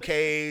like Luke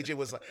Cage, it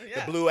was like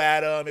the Blue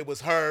Atom, it was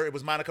her, it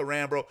was Monica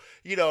Rambeau,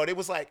 and it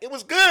was like, it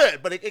was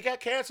good, but it got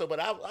canceled, but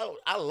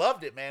I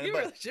loved it, man.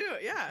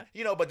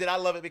 But did I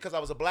love it because I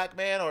was a black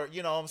man, or,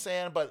 what I'm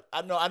saying? But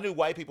I knew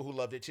white people who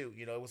loved it too,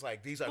 it was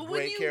like, these are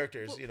great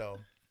characters,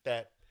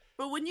 that.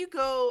 But when you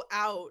go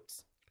out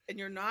and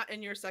you're not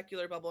in your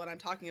secular bubble, and I'm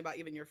talking about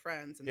even your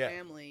friends and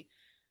family,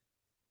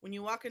 when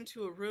you walk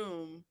into a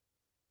room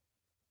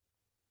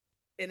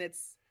and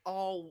it's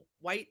all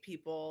white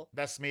people,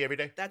 that's me every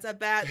day. That's a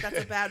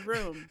bad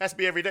room. That's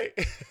me every day.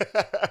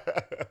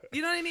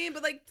 You know what I mean?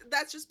 But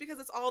that's just because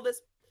it's all this.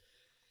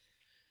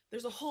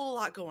 There's a whole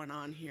lot going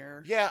on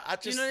here. Yeah,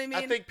 you know what I mean?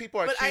 I think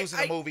people are accusing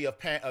the movie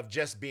of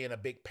just being a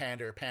big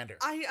pander.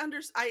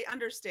 I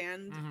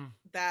understand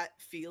that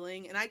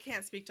feeling, and I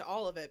can't speak to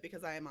all of it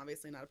because I am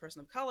obviously not a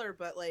person of color,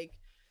 but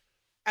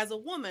as a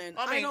woman,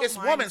 I mean, don't it's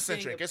mind woman seeing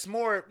centric. a- It's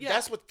more. Yeah.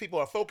 That's what people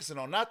are focusing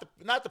on, not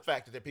the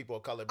fact that they're people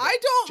of color. But I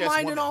don't just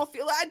mind women. at all.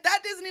 That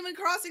isn't even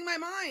crossing my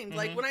mind.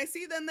 Like Mhm. when I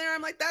see them there,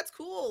 I'm like, that's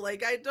cool.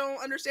 Like I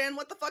don't understand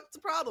what the fuck's the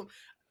problem.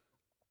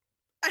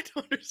 I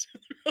don't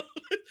understand the problem.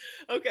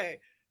 Okay,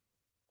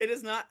 it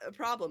is not a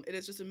problem. It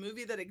is just a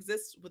movie that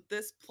exists with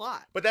this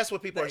plot. But that's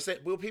what people are Like- saying.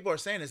 What people are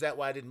saying is that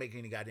why it didn't make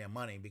any goddamn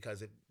money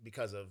because of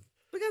Because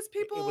it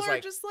people was are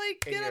like just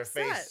like in get your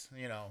upset. face,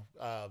 you know.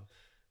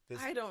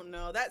 I don't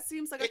know. That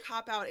seems like a It-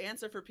 cop out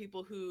answer for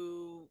people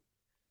who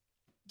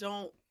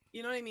don't.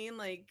 You know what I mean?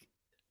 Like,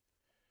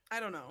 I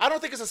don't know. I don't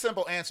think it's a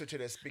simple answer to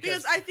this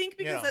Because I think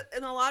you know.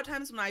 and a lot of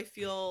times when I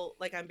feel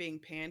like I'm being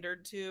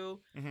pandered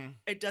to, Mhm.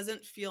 it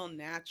doesn't feel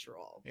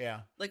natural.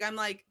 Yeah, Like I'm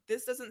like,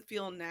 this doesn't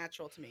feel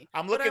natural to me.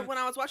 I'm But looking. when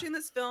I was watching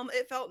this film,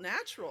 it felt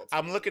natural to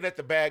I'm me. looking at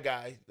the bad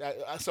guy.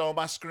 I saw on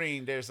my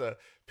screen. There's a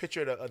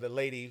picture of the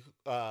lady,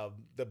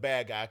 the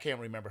bad guy. I can't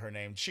remember her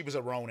name. She was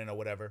a Ronin or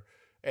whatever,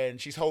 and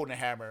she's holding a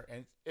hammer,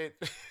 and it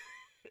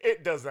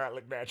it does not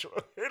look natural.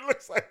 It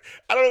looks like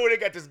I don't know where they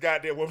got this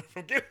goddamn woman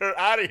from. Get her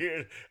out of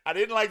here. I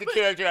didn't like the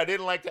character. I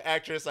didn't like the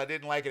actress. I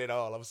didn't like it at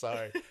all. I'm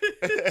sorry.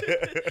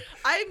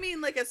 I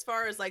mean, like, as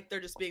far as like there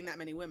just being that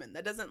many women,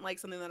 that doesn't like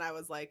something that I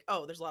was like,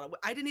 oh, there's a lot of.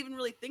 I didn't even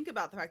really think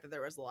about the fact that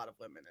there was a lot of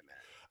women in it.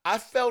 I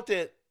felt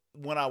it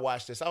when I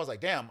watched this. I was like,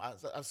 damn.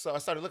 So I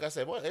started looking. I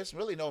said, well, there's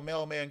really no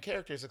male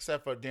characters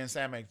except for then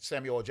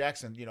Samuel L.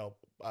 Jackson,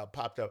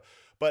 popped up.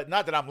 But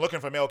not that I'm looking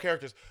for male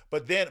characters.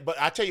 But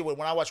I tell you what,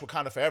 when I watched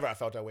Wakanda Forever, I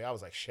felt that way. I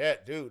was like,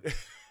 shit, dude.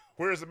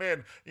 Where's the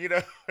men? You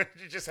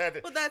just had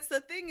to. Well, that's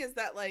the thing is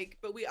that like,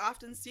 but we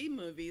often see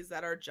movies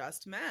that are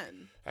just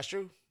men. That's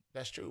true.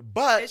 That's true.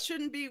 But It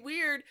shouldn't be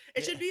weird.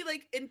 It should be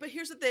like, but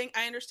here's the thing.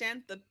 I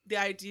understand the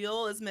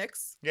ideal is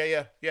mix.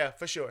 yeah,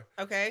 for sure.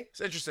 Okay.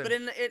 It's interesting. But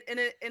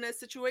in a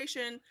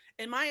situation,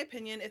 in my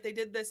opinion, if they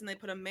did this and they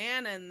put a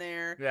man in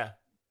there, yeah.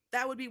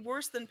 that would be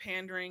worse than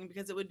pandering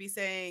because it would be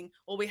saying,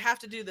 well, we have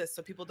to do this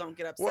so people don't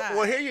get upset.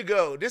 Well, here you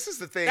go. This is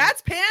the thing.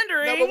 That's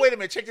pandering. No, but wait a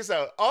minute. Check this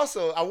out.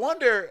 Also, I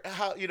wonder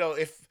how,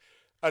 if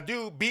a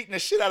dude beating the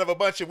shit out of a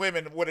bunch of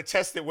women would have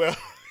tested well.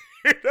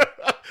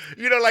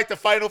 Like the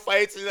final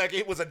fights, like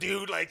it was a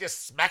dude like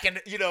just smacking,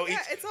 it's all,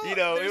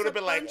 it would have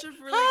been like,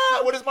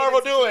 really what is Marvel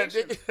doing?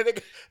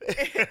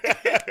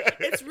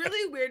 It's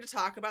really weird to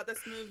talk about this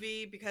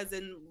movie because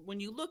when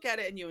you look at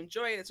it and you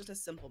enjoy it, it's just a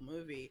simple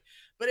movie.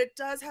 But it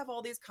does have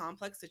all these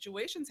complex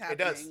situations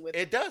happening.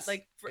 It does.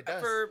 Like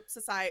for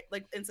society,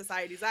 like in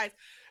society's eyes,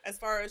 as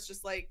far as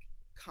just like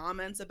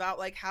comments about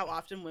like how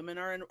often women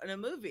are in a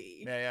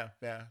movie. Yeah.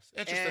 It's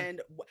interesting.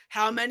 And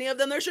how many of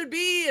them there should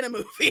be in a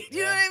movie. Do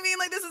you know what I mean?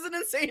 Like this is an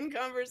insane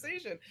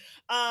conversation.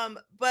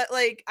 But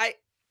like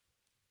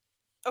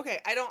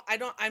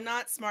I'm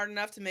not smart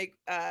enough to make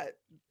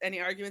any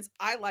arguments.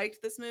 I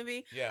liked this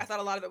movie. Yeah. I thought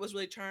a lot of it was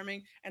really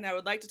charming, and I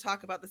would like to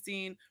talk about the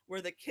scene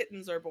where the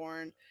kittens are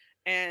born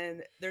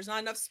and there's not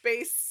enough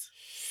space.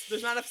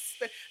 There's not enough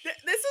space.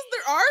 This is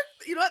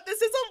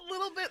a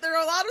little bit, there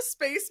are a lot of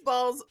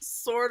Spaceballs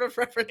sort of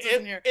references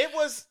in here. It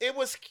was,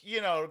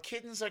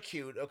 kittens are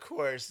cute, of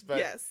course, but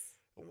yes.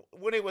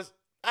 when it was,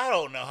 I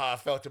don't know how I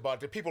felt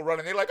about the people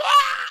running. They're like,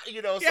 so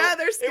yeah,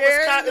 they're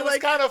scared. It was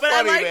kind of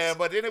funny, man.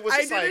 But then it was. I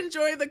just did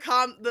enjoy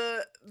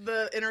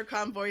the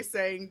intercom voice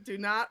saying, "Do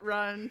not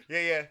run.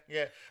 Yeah.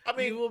 I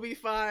mean, you will be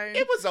fine."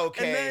 It was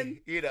okay. And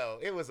then,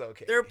 it was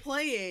okay. They're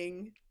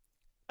playing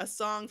a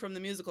song from the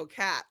musical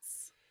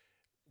Cats,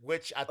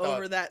 which I thought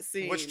over that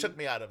scene, which took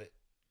me out of it.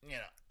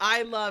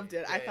 I loved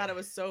it. I thought it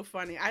was so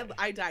funny.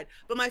 I died.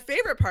 But my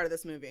favorite part of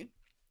this movie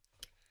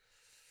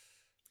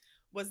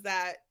was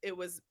that it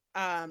was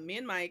me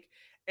and Mike,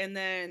 and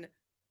then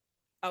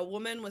a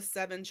woman with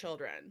 7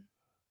 children.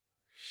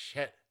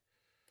 Shit.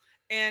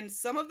 And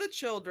some of the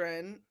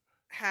children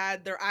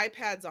had their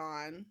iPads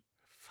on.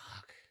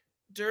 Fuck.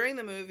 During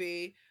the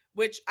movie,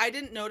 which I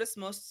didn't notice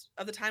most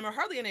of the time or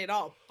hardly any at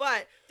all.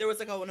 But there was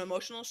like an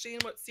emotional scene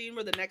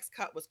where the next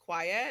cut was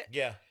quiet.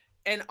 Yeah.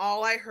 And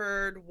all I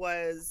heard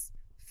was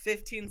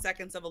 15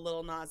 seconds of a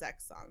Lil Nas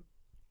X song.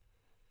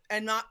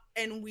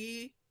 And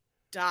we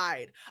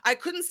died. I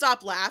couldn't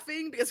stop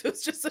laughing because it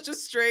was just such a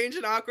strange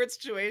and awkward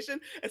situation,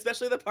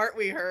 especially the part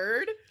we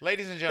heard.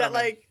 Ladies and gentlemen, that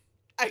like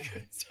I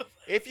couldn't stop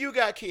laughing. If you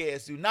got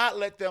kids, do not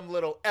let them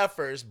little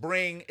effers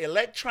bring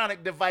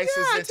electronic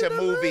devices into to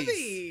the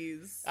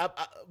movies.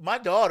 My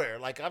daughter,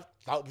 I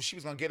thought she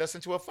was gonna get us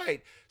into a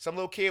fight. Some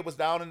little kid was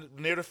down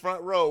near the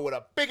front row with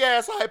a big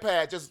ass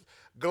iPad, just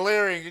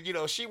glaring.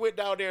 She went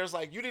down there. It's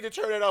like, you need to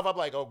turn it off. I'm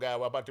like, oh god,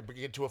 we're about to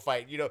get into a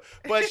fight.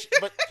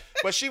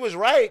 But she was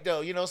right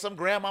though. Some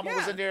grandmama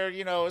was in there.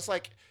 It's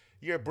like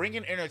you're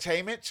bringing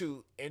entertainment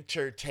to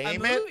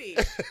entertainment. A movie.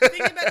 The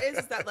thing about it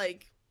is that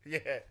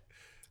yeah.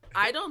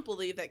 I don't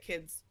believe that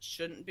kids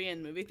shouldn't be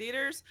in movie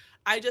theaters.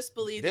 I just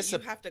believe that you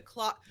have to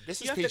clock.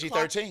 This is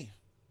PG-13,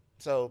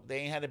 so they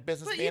ain't had a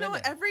business. But being you know in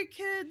what? there. Every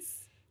kid's.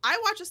 I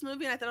watched this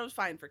movie and I thought it was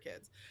fine for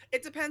kids.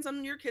 It depends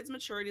on your kid's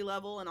maturity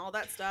level and all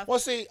that stuff. Well,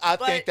 see, I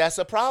think that's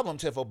a problem,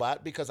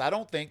 Tifflebot, because I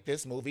don't think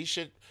this movie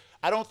should.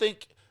 I don't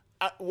think.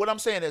 What I'm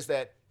saying is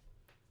that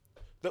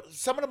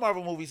some of the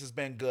Marvel movies has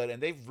been good,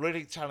 and they've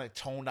really trying to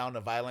tone down the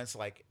violence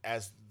like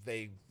as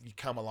they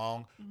come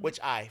along, which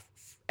I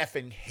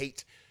effing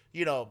hate,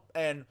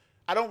 and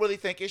I don't really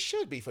think it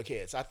should be for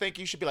kids. I think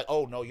you should be like,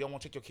 oh no, you don't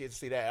want to take your kids to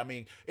see that. I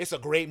mean, it's a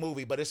great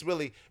movie, but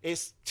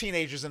it's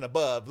teenagers and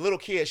above. Little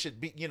kids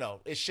should be,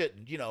 it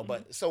shouldn't,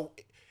 but so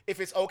if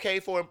it's okay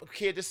for a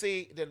kid to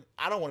see, then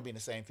I don't want to be in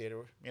the same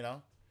theater,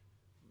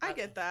 I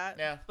get that.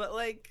 Yeah. But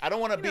like, I don't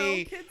want to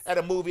be kids, at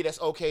a movie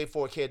that's okay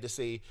for a kid to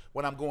see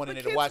when I'm going in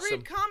there to watch kids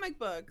read comic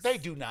books. They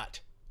do not.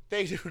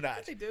 They do not.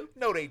 Yes, they do.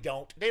 No, they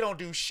don't. They don't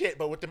do shit,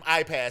 but with them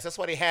iPads. That's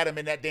why they had them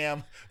in that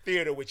damn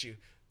theater with you.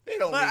 They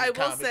don't But read I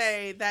comics. will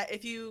say that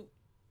if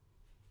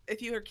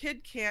your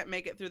kid can't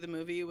make it through the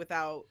movie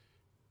without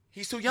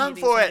He's too young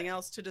needing for something it.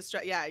 else to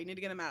distract, yeah, you need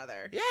to get him out of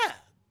there. Yeah.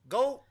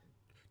 Go.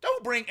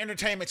 Don't bring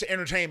entertainment to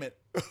entertainment.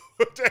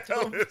 What the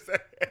hell is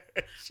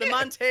that? The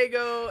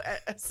Montego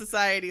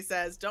Society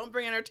says, "Don't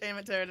bring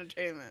entertainment to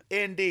entertainment."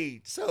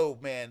 Indeed. So,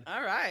 man.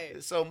 All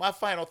right. So my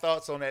final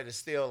thoughts on that is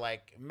still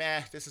like,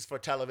 meh, this is for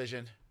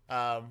television.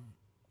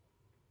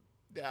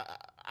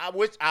 I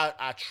wish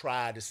I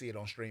tried to see it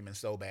on streaming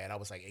so bad. I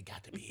was like,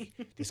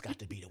 this got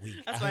to be the week.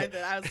 That's why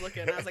I was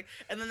looking. I was like,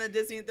 and then the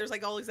Disney, there's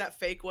like always that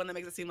fake one that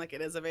makes it seem like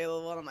it is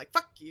available, and I'm like,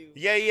 fuck you.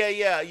 Yeah.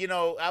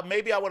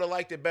 Maybe I would have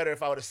liked it better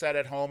if I would have sat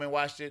at home and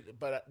watched it,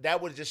 but that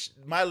would just,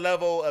 my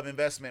level of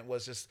investment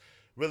was just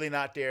really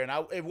not there. And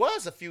it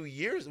was a few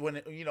years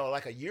when,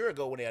 like a year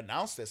ago when they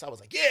announced this, I was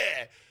like,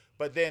 yeah.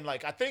 But then,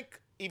 like, I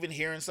think even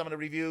hearing some of the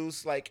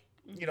reviews, like,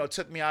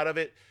 took me out of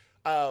it.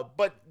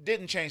 But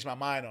didn't change my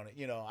mind on it.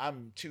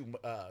 I'm too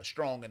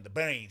strong in the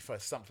brain for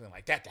something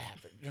like that to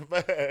happen.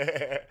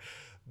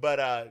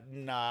 but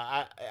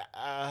nah,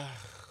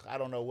 I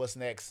don't know what's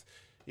next.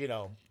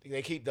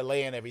 They keep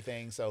delaying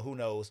everything, so who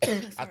knows?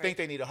 I think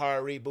they need a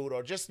hard reboot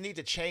or just need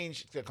to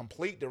change the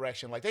complete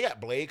direction. Like, they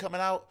got Blade coming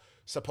out,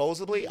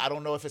 supposedly. I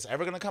don't know if it's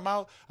ever going to come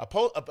out.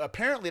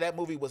 Apparently, that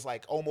movie was,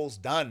 like,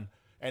 almost done,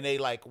 and they,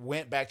 like,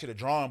 went back to the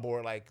drawing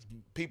board. Like,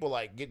 people,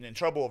 like, getting in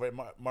trouble over it,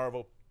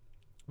 Marvel,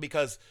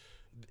 because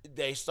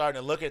they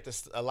starting to look at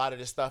a lot of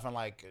this stuff and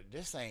like,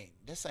 this ain't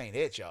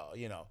it,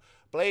 y'all.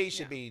 Blade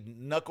should be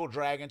knuckle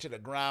dragging to the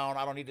ground.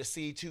 I don't need to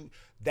see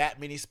that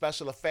many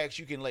special effects.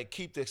 You can like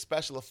keep the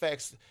special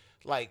effects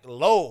like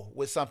low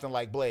with something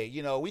like Blade.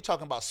 We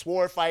talking about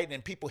sword fighting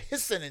and people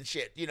hissing and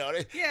shit.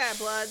 Yeah,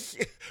 blood.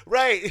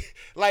 Right,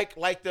 like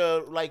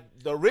the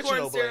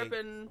original Corn Blade. syrup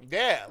and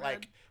yeah, red.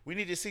 like we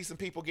need to see some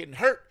people getting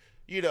hurt.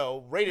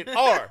 Rated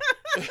R.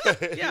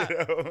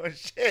 Yeah.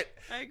 Shit.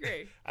 I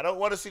agree. I don't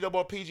want to see no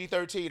more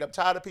PG-13. I'm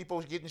tired of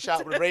people getting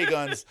shot with ray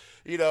guns,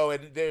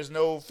 and there's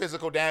no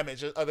physical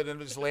damage other than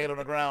just laying on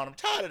the ground. I'm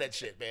tired of that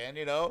shit, man,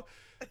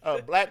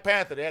 Black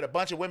Panther, they had a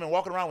bunch of women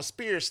walking around with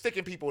spears,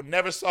 sticking people,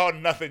 never saw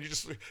nothing.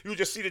 You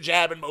just see the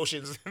jabbing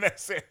motions, and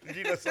that's it.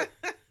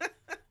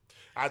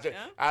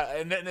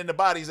 And then the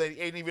bodies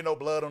ain't even no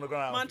blood on the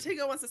ground.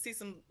 Montego wants to see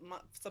some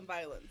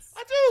violence.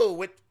 I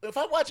do. If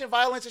I'm watching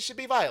violence, it should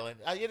be violent.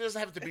 It doesn't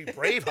have to be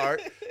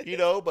Braveheart,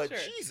 but Sure.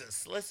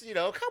 Jesus, let's,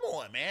 come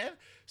on, man.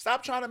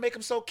 Stop trying to make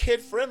them so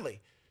kid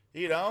friendly.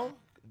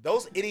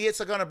 Those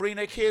idiots are going to bring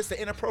their kids to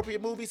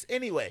inappropriate movies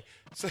anyway.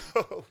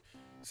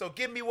 So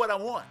give me what I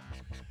want.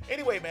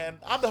 Anyway, man,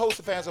 I'm the host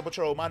of Fans on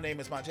Patrol. My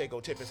name is Montego.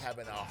 Tip is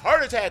having a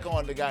heart attack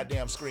on the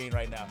goddamn screen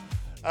right now.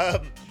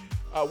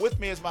 With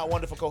me is my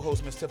wonderful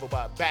co-host, Miss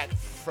Tipplebot, back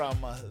from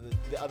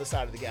the other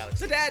side of the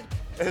galaxy. So, Dad.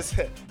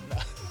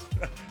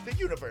 The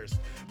universe.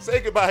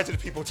 Say goodbye to the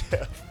people,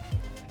 Tiff.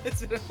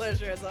 It's been a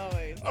pleasure as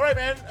always. All right,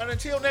 man. And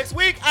until next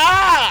week,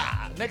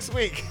 next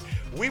week,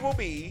 we will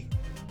be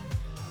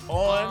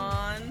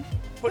on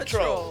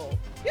patrol.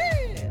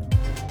 Yeah.